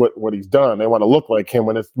what he's done. They want to look like him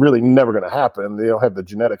when it's really never going to happen. They don't have the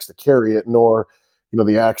genetics to carry it, nor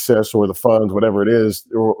the access or the funds, whatever it is,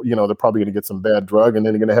 or, they're probably going to get some bad drug and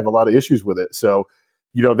then they're going to have a lot of issues with it. So,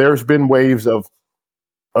 there's been waves of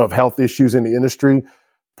health issues in the industry.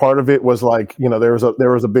 Part of it was like, there was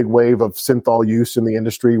a big wave of synthol use in the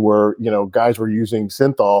industry where, guys were using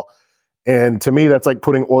synthol. And to me, that's like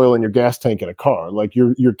putting oil in your gas tank in a car. Like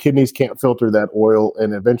your kidneys can't filter that oil.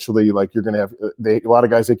 And eventually, like you're going to have a lot of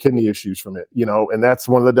guys have kidney issues from it, and that's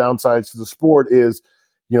one of the downsides to the sport is,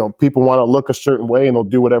 people want to look a certain way and they'll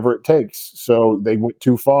do whatever it takes. So they went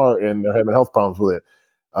too far and they're having health problems with it.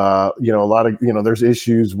 A lot of, there's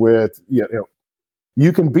issues with,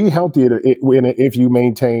 you can be healthy if you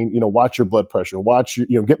maintain, watch your blood pressure,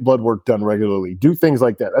 get blood work done regularly, do things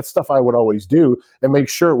like that. That's stuff I would always do and make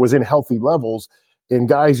sure it was in healthy levels. And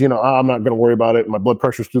guys, I'm not going to worry about it. My blood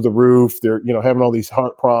pressure's through the roof. They're, having all these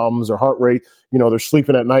heart problems or heart rate, they're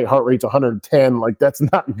sleeping at night, heart rate's 110. Like that's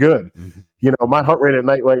not good. Mm-hmm. My heart rate at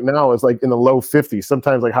night right now is like in the low 50s,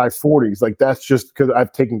 sometimes like high 40s. Like that's just because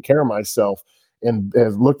I've taken care of myself and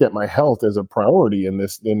have looked at my health as a priority in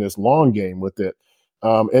this long game with it.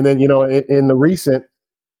 And then, in the recent,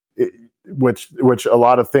 which a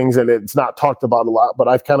lot of things, and it's not talked about a lot, but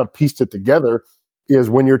I've kind of pieced it together, is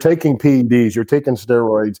when you're taking PEDs, you're taking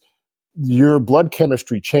steroids, your blood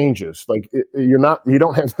chemistry changes. Like you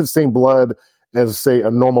don't have the same blood as, say, a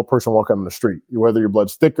normal person walking on the street. Whether your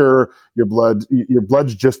blood's thicker, your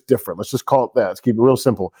blood's just different. Let's just call it that. Let's keep it real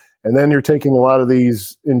simple. And then you're taking a lot of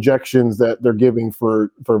these injections that they're giving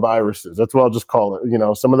for viruses. That's what I'll just call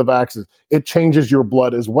it. Some of the vaccines, it changes your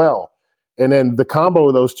blood as well. And then the combo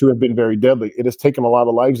of those two have been very deadly. It has taken a lot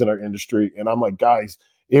of lives in our industry. And I'm like, guys,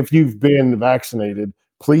 if you've been vaccinated,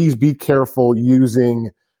 please be careful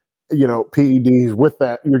using PEDs with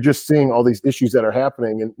that. You're just seeing all these issues that are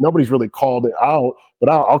happening and nobody's really called it out, but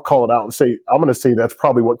I'll call it out and say, I'm going to say that's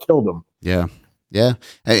probably what killed them. Yeah. Yeah.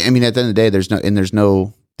 I mean, at the end of the day, they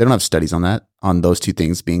don't have studies on those two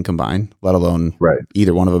things being combined, let alone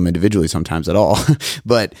either one of them individually sometimes at all.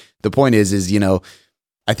 But the point is,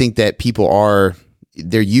 I think that people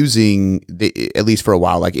they're using at least for a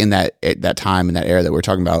while, like in that time, in that era that we're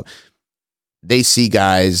talking about, they see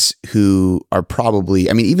guys who are probably,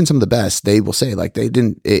 I mean, even some of the best, they will say like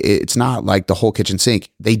it's not like the whole kitchen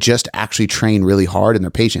sink. They just actually train really hard and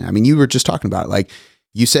they're patient. I mean, you were just talking about it. Like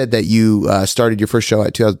you said that you started your first show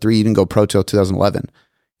at 2003, you didn't go pro till 2011.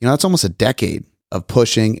 That's almost a decade of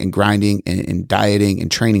pushing and grinding and dieting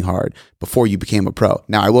and training hard before you became a pro.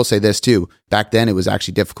 Now, I will say this too. Back then it was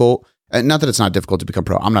actually difficult. Not that it's not difficult to become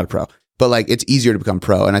pro. I'm not a pro, but like it's easier to become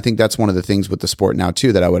pro. And I think that's one of the things with the sport now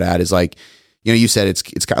too, that I would add is like, you said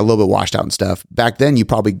it's got a little bit washed out and stuff. Back then you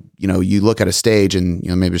probably, you look at a stage and,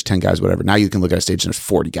 maybe there's 10 guys, whatever. Now you can look at a stage and there's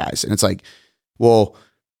 40 guys. And it's like, well,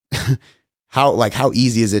 how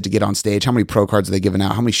easy is it to get on stage? How many pro cards are they giving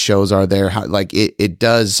out? How many shows are there? It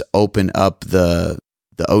does open up the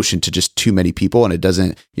ocean to just too many people. And it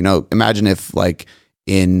doesn't, imagine if like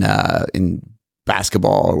in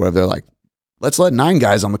basketball or whatever, they're like, let's let 9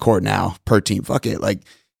 guys on the court now per team. Fuck it. Like,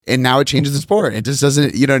 and now it changes the sport. It just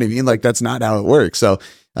doesn't, you know what I mean? Like that's not how it works. So,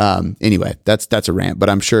 anyway, that's a rant, but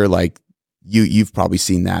I'm sure like you've probably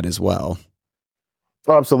seen that as well.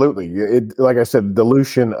 Oh, absolutely. Like I said,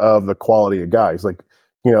 dilution of the quality of guys. Like,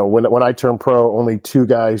 when I turned pro, only 2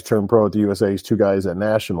 guys turned pro at the USA's, 2 guys at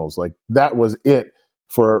nationals. Like that was it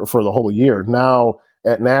for the whole year. Now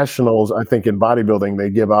at nationals, I think in bodybuilding, they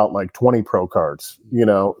give out like 20 pro cards,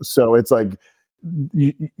 so it's like,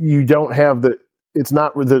 you don't have it's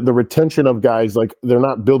not the retention of guys. Like they're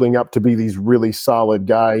not building up to be these really solid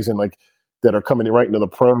guys and like that are coming right into the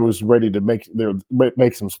pros ready to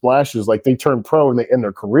make some splashes. Like they turn pro and they end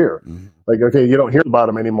their career. Mm-hmm. Like, okay, you don't hear about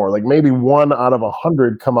them anymore. Like maybe 1 out of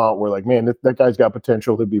 100 come out where like, man, that guy's got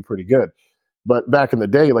potential to be pretty good. But back in the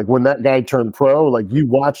day, like when that guy turned pro, like you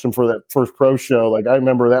watched him for that first pro show. Like I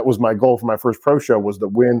remember that was my goal for my first pro show was to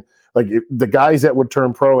win. Like the guys that would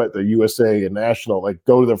turn pro at the USA and national, like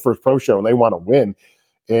go to their first pro show and they want to win.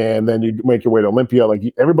 And then you make your way to Olympia, like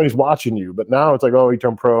everybody's watching you. But now it's like, oh, he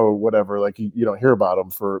turned pro, whatever. Like you don't hear about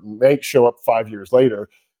him may show up 5 years later.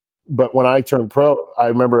 But when I turned pro, I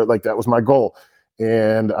remember like that was my goal.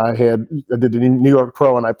 and I did the New York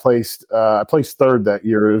Pro, and I placed third that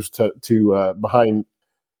year. It was to behind.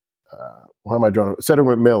 Why am I drawing? Cedric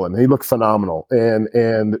McMillan. He looked phenomenal, and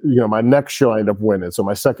my next show I ended up winning. So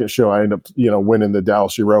my second show I ended up winning the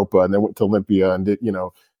Dallas Europa, and then went to Olympia and did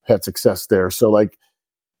had success there. So like,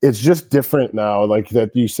 it's just different now. Like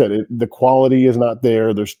that you said, the quality is not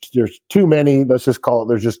there. There's too many. Let's just call it.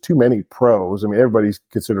 There's just too many pros. I mean, everybody's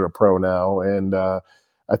considered a pro now, and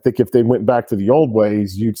I think if they went back to the old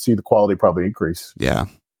ways, you'd see the quality probably increase. Yeah.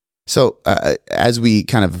 So as we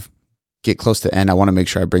kind of get close to the end, I want to make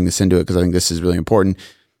sure I bring this into it because I think this is really important.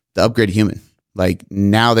 The upgraded human. Like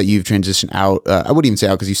now that you've transitioned out, I wouldn't even say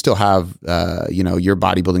out because you still have, your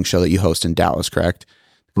bodybuilding show that you host in Dallas, correct?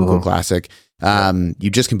 Kuclo Classic. You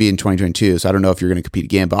just compete in 2022, so I don't know if you're going to compete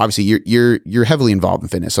again. But obviously, you're heavily involved in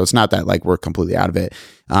fitness, so it's not that like we're completely out of it.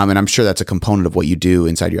 And I'm sure that's a component of what you do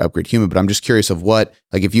inside your upgrade human. But I'm just curious of what,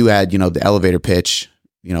 like, if you had the elevator pitch,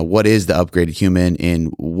 what is the upgraded human,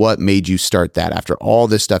 and what made you start that after all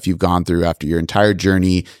this stuff you've gone through, after your entire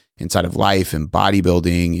journey inside of life and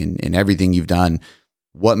bodybuilding and everything you've done?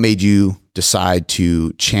 What made you decide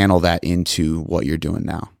to channel that into what you're doing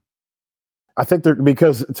now? I think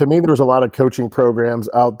because to me, there's a lot of coaching programs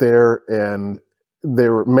out there, and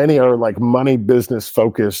many are like money business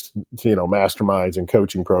focused, masterminds and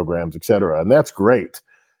coaching programs, et cetera. And that's great.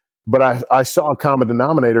 But I saw a common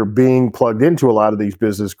denominator being plugged into a lot of these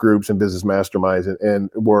business groups and business masterminds,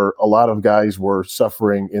 and where a lot of guys were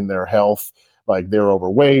suffering in their health. Like they're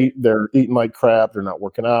overweight, they're eating like crap, they're not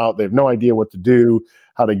working out, they have no idea what to do,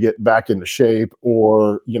 how to get back into shape,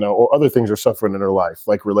 or other things are suffering in their life,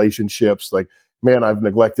 like relationships. Like, man, I've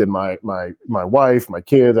neglected my wife, my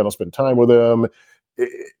kids, I don't spend time with them.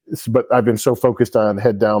 But I've been so focused on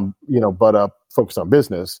head down, butt up, focused on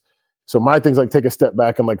business. So my thing's like, take a step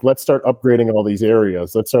back. I'm like, let's start upgrading all these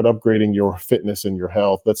areas. Let's start upgrading your fitness and your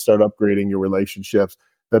health. Let's start upgrading your relationships.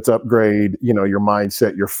 Let's upgrade, your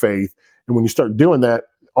mindset, your faith. And when you start doing that,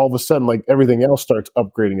 all of a sudden, like everything else starts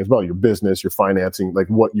upgrading as well. Your business, your financing, like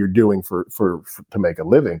what you're doing for to make a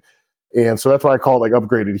living. And so that's why I call it like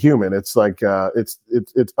upgraded human. It's like it's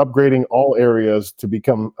upgrading all areas to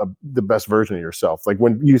become the best version of yourself. Like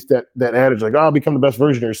when you use that adage, like, oh, become the best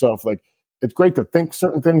version of yourself. Like, it's great to think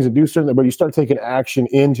certain things and do certain, but you start taking action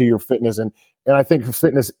into your fitness. And I think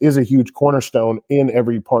fitness is a huge cornerstone in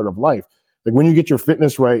every part of life. Like when you get your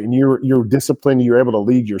fitness right and you're disciplined, you're able to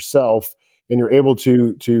lead yourself, and you're able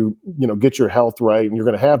to get your health right, and you're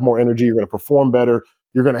going to have more energy, you're going to perform better,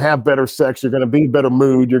 you're going to have better sex, you're going to be in better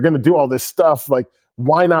mood, you're going to do all this stuff. Like,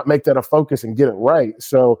 why not make that a focus and get it right?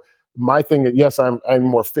 So my thing, yes, I'm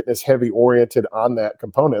more fitness heavy oriented on that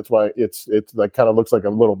component. That's why it's like kind of looks like a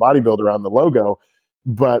little bodybuilder on the logo.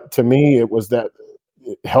 But to me, it was that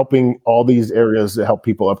helping all these areas to help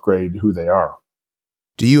people upgrade who they are.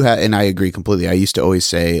 Do you have, and I agree completely. I used to always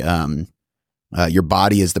say, your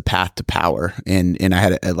body is the path to power. And I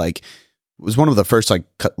had it was one of the first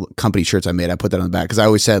company shirts I made. I put that on the back because I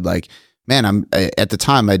always said like, man, at the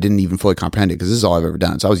time I didn't even fully comprehend it because this is all I've ever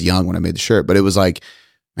done. So I was young when I made the shirt, but it was like,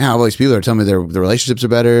 man, all these people are telling me their relationships are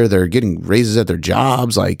better. They're getting raises at their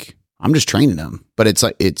jobs. Like, I'm just training them. But it's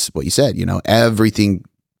like, it's what you said, everything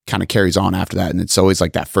kind of carries on after that. And it's always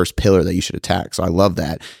like that first pillar that you should attack. So I love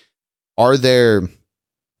that. Are there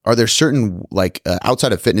certain,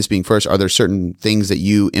 outside of fitness being first, are there certain things that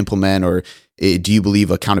you implement, or do you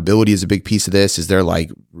believe accountability is a big piece of this? Is there like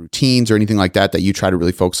routines or anything like that you try to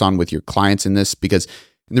really focus on with your clients in this? Because,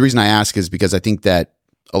 and the reason I ask is because I think that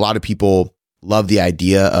a lot of people love the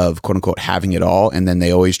idea of quote unquote having it all. And then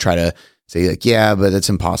they always try to say like, yeah, but it's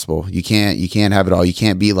impossible. You can't have it all. You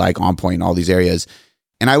can't be like on point in all these areas.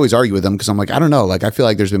 And I always argue with them because I'm like, I don't know. Like, I feel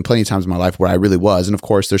like there's been plenty of times in my life where I really was. And of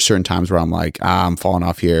course, there's certain times where I'm like, I'm falling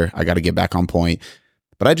off here. I got to get back on point.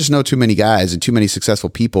 But I just know too many guys and too many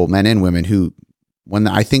successful people, men and women, who, when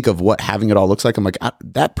I think of what having it all looks like, I'm like,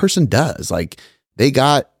 that person does. Like, they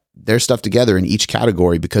got their stuff together in each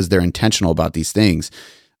category because they're intentional about these things.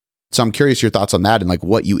 So I'm curious your thoughts on that and like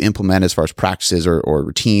what you implement as far as practices or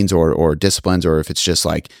routines or disciplines, or if it's just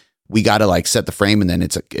like, we got to like set the frame and then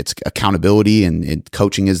it's accountability and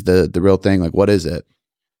coaching is the real thing. Like, what is it?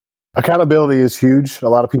 Accountability is huge. A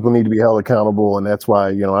lot of people need to be held accountable. And that's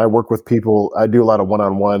why, I work with people. I do a lot of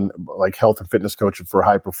one-on-one, like health and fitness coaching for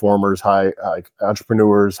high performers, high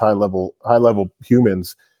entrepreneurs, high level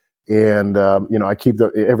humans. And, I keep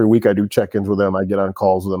every week I do check-ins with them. I get on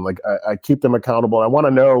calls with them. Like I keep them accountable. I want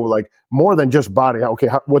to know like more than just body. Okay.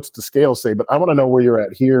 What's the scale say? But I want to know where you're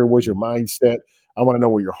at here. Where's your mindset? I want to know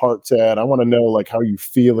where your heart's at. I want to know like how you're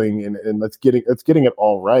feeling, and let's getting it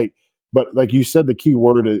all right. But like you said, the key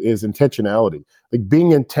word is intentionality, like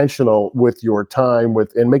being intentional with your time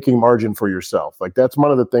and making margin for yourself. Like that's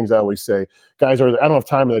one of the things I always say. Guys I don't have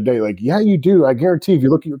time in the day. Like, yeah, you do. I guarantee if you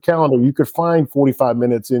look at your calendar, you could find 45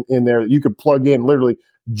 minutes in there that you could plug in literally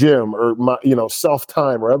gym or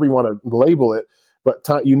self-time, wherever you want to label it. But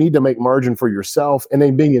you need to make margin for yourself and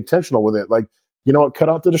then being intentional with it. Like, you know what, cut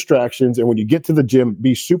out the distractions. And when you get to the gym,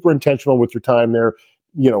 be super intentional with your time there.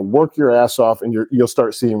 Work your ass off and you'll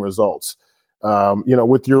start seeing results.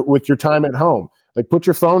 With your time at home, like put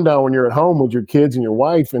your phone down when you're at home with your kids and your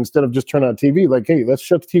wife, instead of just turning on TV. Like, hey, let's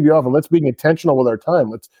shut the TV off and let's be intentional with our time.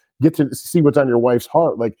 Let's get to see what's on your wife's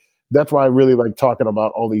heart. Like, that's why I really like talking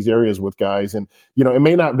about all these areas with guys. And, it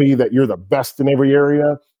may not be that you're the best in every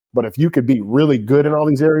area, but if you could be really good in all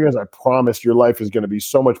these areas, I promise your life is going to be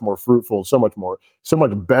so much more fruitful, so much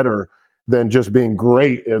better than just being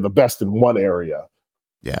great or the best in one area.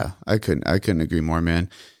 Yeah, I couldn't agree more, man.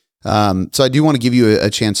 So I do want to give you a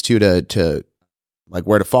chance too to like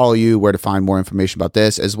where to follow you, where to find more information about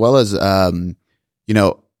this, as well as I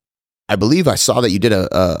believe I saw that you did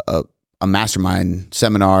a mastermind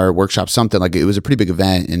seminar, workshop, something. Like it was a pretty big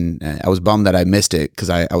event, and I was bummed that I missed it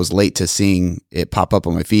because I was late to seeing it pop up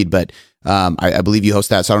on my feed. But I believe you host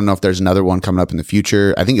that, so I don't know if there's another one coming up in the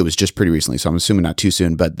future. I think it was just pretty recently, so I'm assuming not too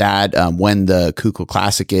soon. But that when the Kuclo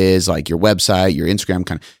Classic is, like your website, your Instagram,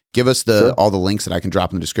 kind of give us all the links that I can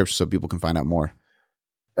drop in the description so people can find out more.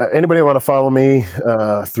 Anybody want to follow me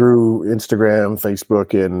through Instagram,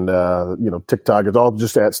 Facebook, and TikTok? It's all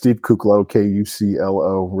just at Steve Kuclo,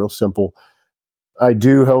 Kuclo, real simple. I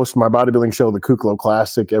do host my bodybuilding show, the Kuclo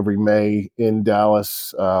Classic, every May in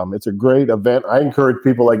Dallas. It's a great event. I encourage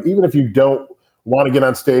people, like, even if you don't want to get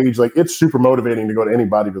on stage, like, it's super motivating to go to any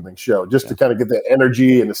bodybuilding show just to kind of get that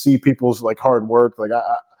energy and to see people's like hard work. Like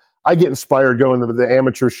I get inspired going to the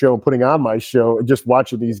amateur show, putting on my show, and just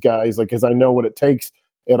watching these guys, like, because I know what it takes.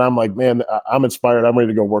 And I'm like, man, I'm inspired. I'm ready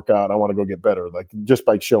to go work out. I want to go get better, like, just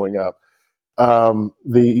by showing up.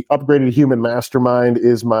 The Upgraded Human Mastermind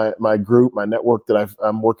is my group, my network that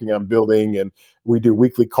I'm working on building, and we do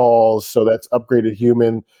weekly calls. So that's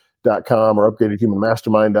upgradedhuman.com or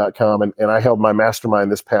upgradedhumanmastermind.com. And I held my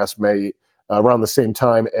mastermind this past May around the same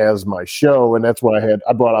time as my show. And that's where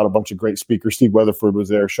I brought out a bunch of great speakers. Steve Weatherford was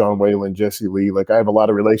there, Sean Whalen, Jesse Lee. Like, I have a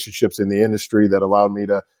lot of relationships in the industry that allowed me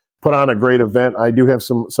to put on a great event. I do have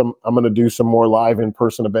some, I'm going to do some more live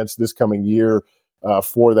in-person events this coming year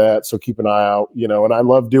for that. So keep an eye out, and I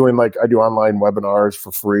love doing, like, I do online webinars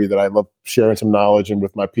for free that I love sharing some knowledge and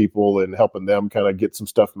with my people and helping them kind of get some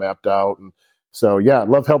stuff mapped out. And so, yeah, I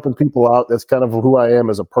love helping people out. That's kind of who I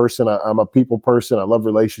am as a person. I'm a people person. I love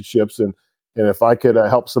relationships. And if I could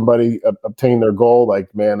help somebody obtain their goal,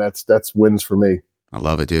 like, man, that's wins for me. I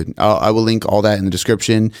love it, dude. I will link all that in the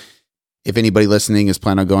description. If anybody listening is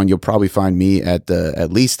planning on going, you'll probably find me at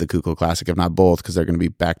least the Kuclo Classic, if not both, because they're going to be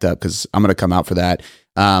backed up, because I'm going to come out for that.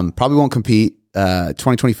 Probably won't compete.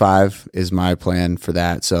 2025 is my plan for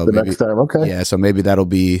that. So next time. Okay. Yeah. So maybe that'll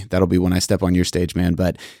be when I step on your stage, man.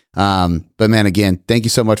 But man, again, thank you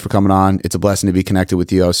so much for coming on. It's a blessing to be connected with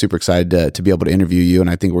you. I was super excited to be able to interview you. And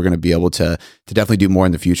I think we're going to be able to definitely do more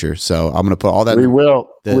in the future. So I'm going to put all that. We will,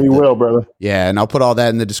 brother. Yeah. And I'll put all that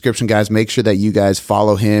in the description, guys. Make sure that you guys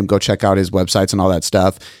follow him, go check out his websites and all that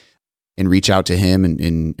stuff, and reach out to him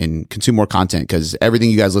and consume more content, because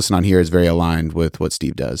everything you guys listen on here is very aligned with what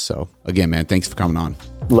Steve does. So again, man, thanks for coming on.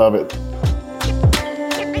 Love it.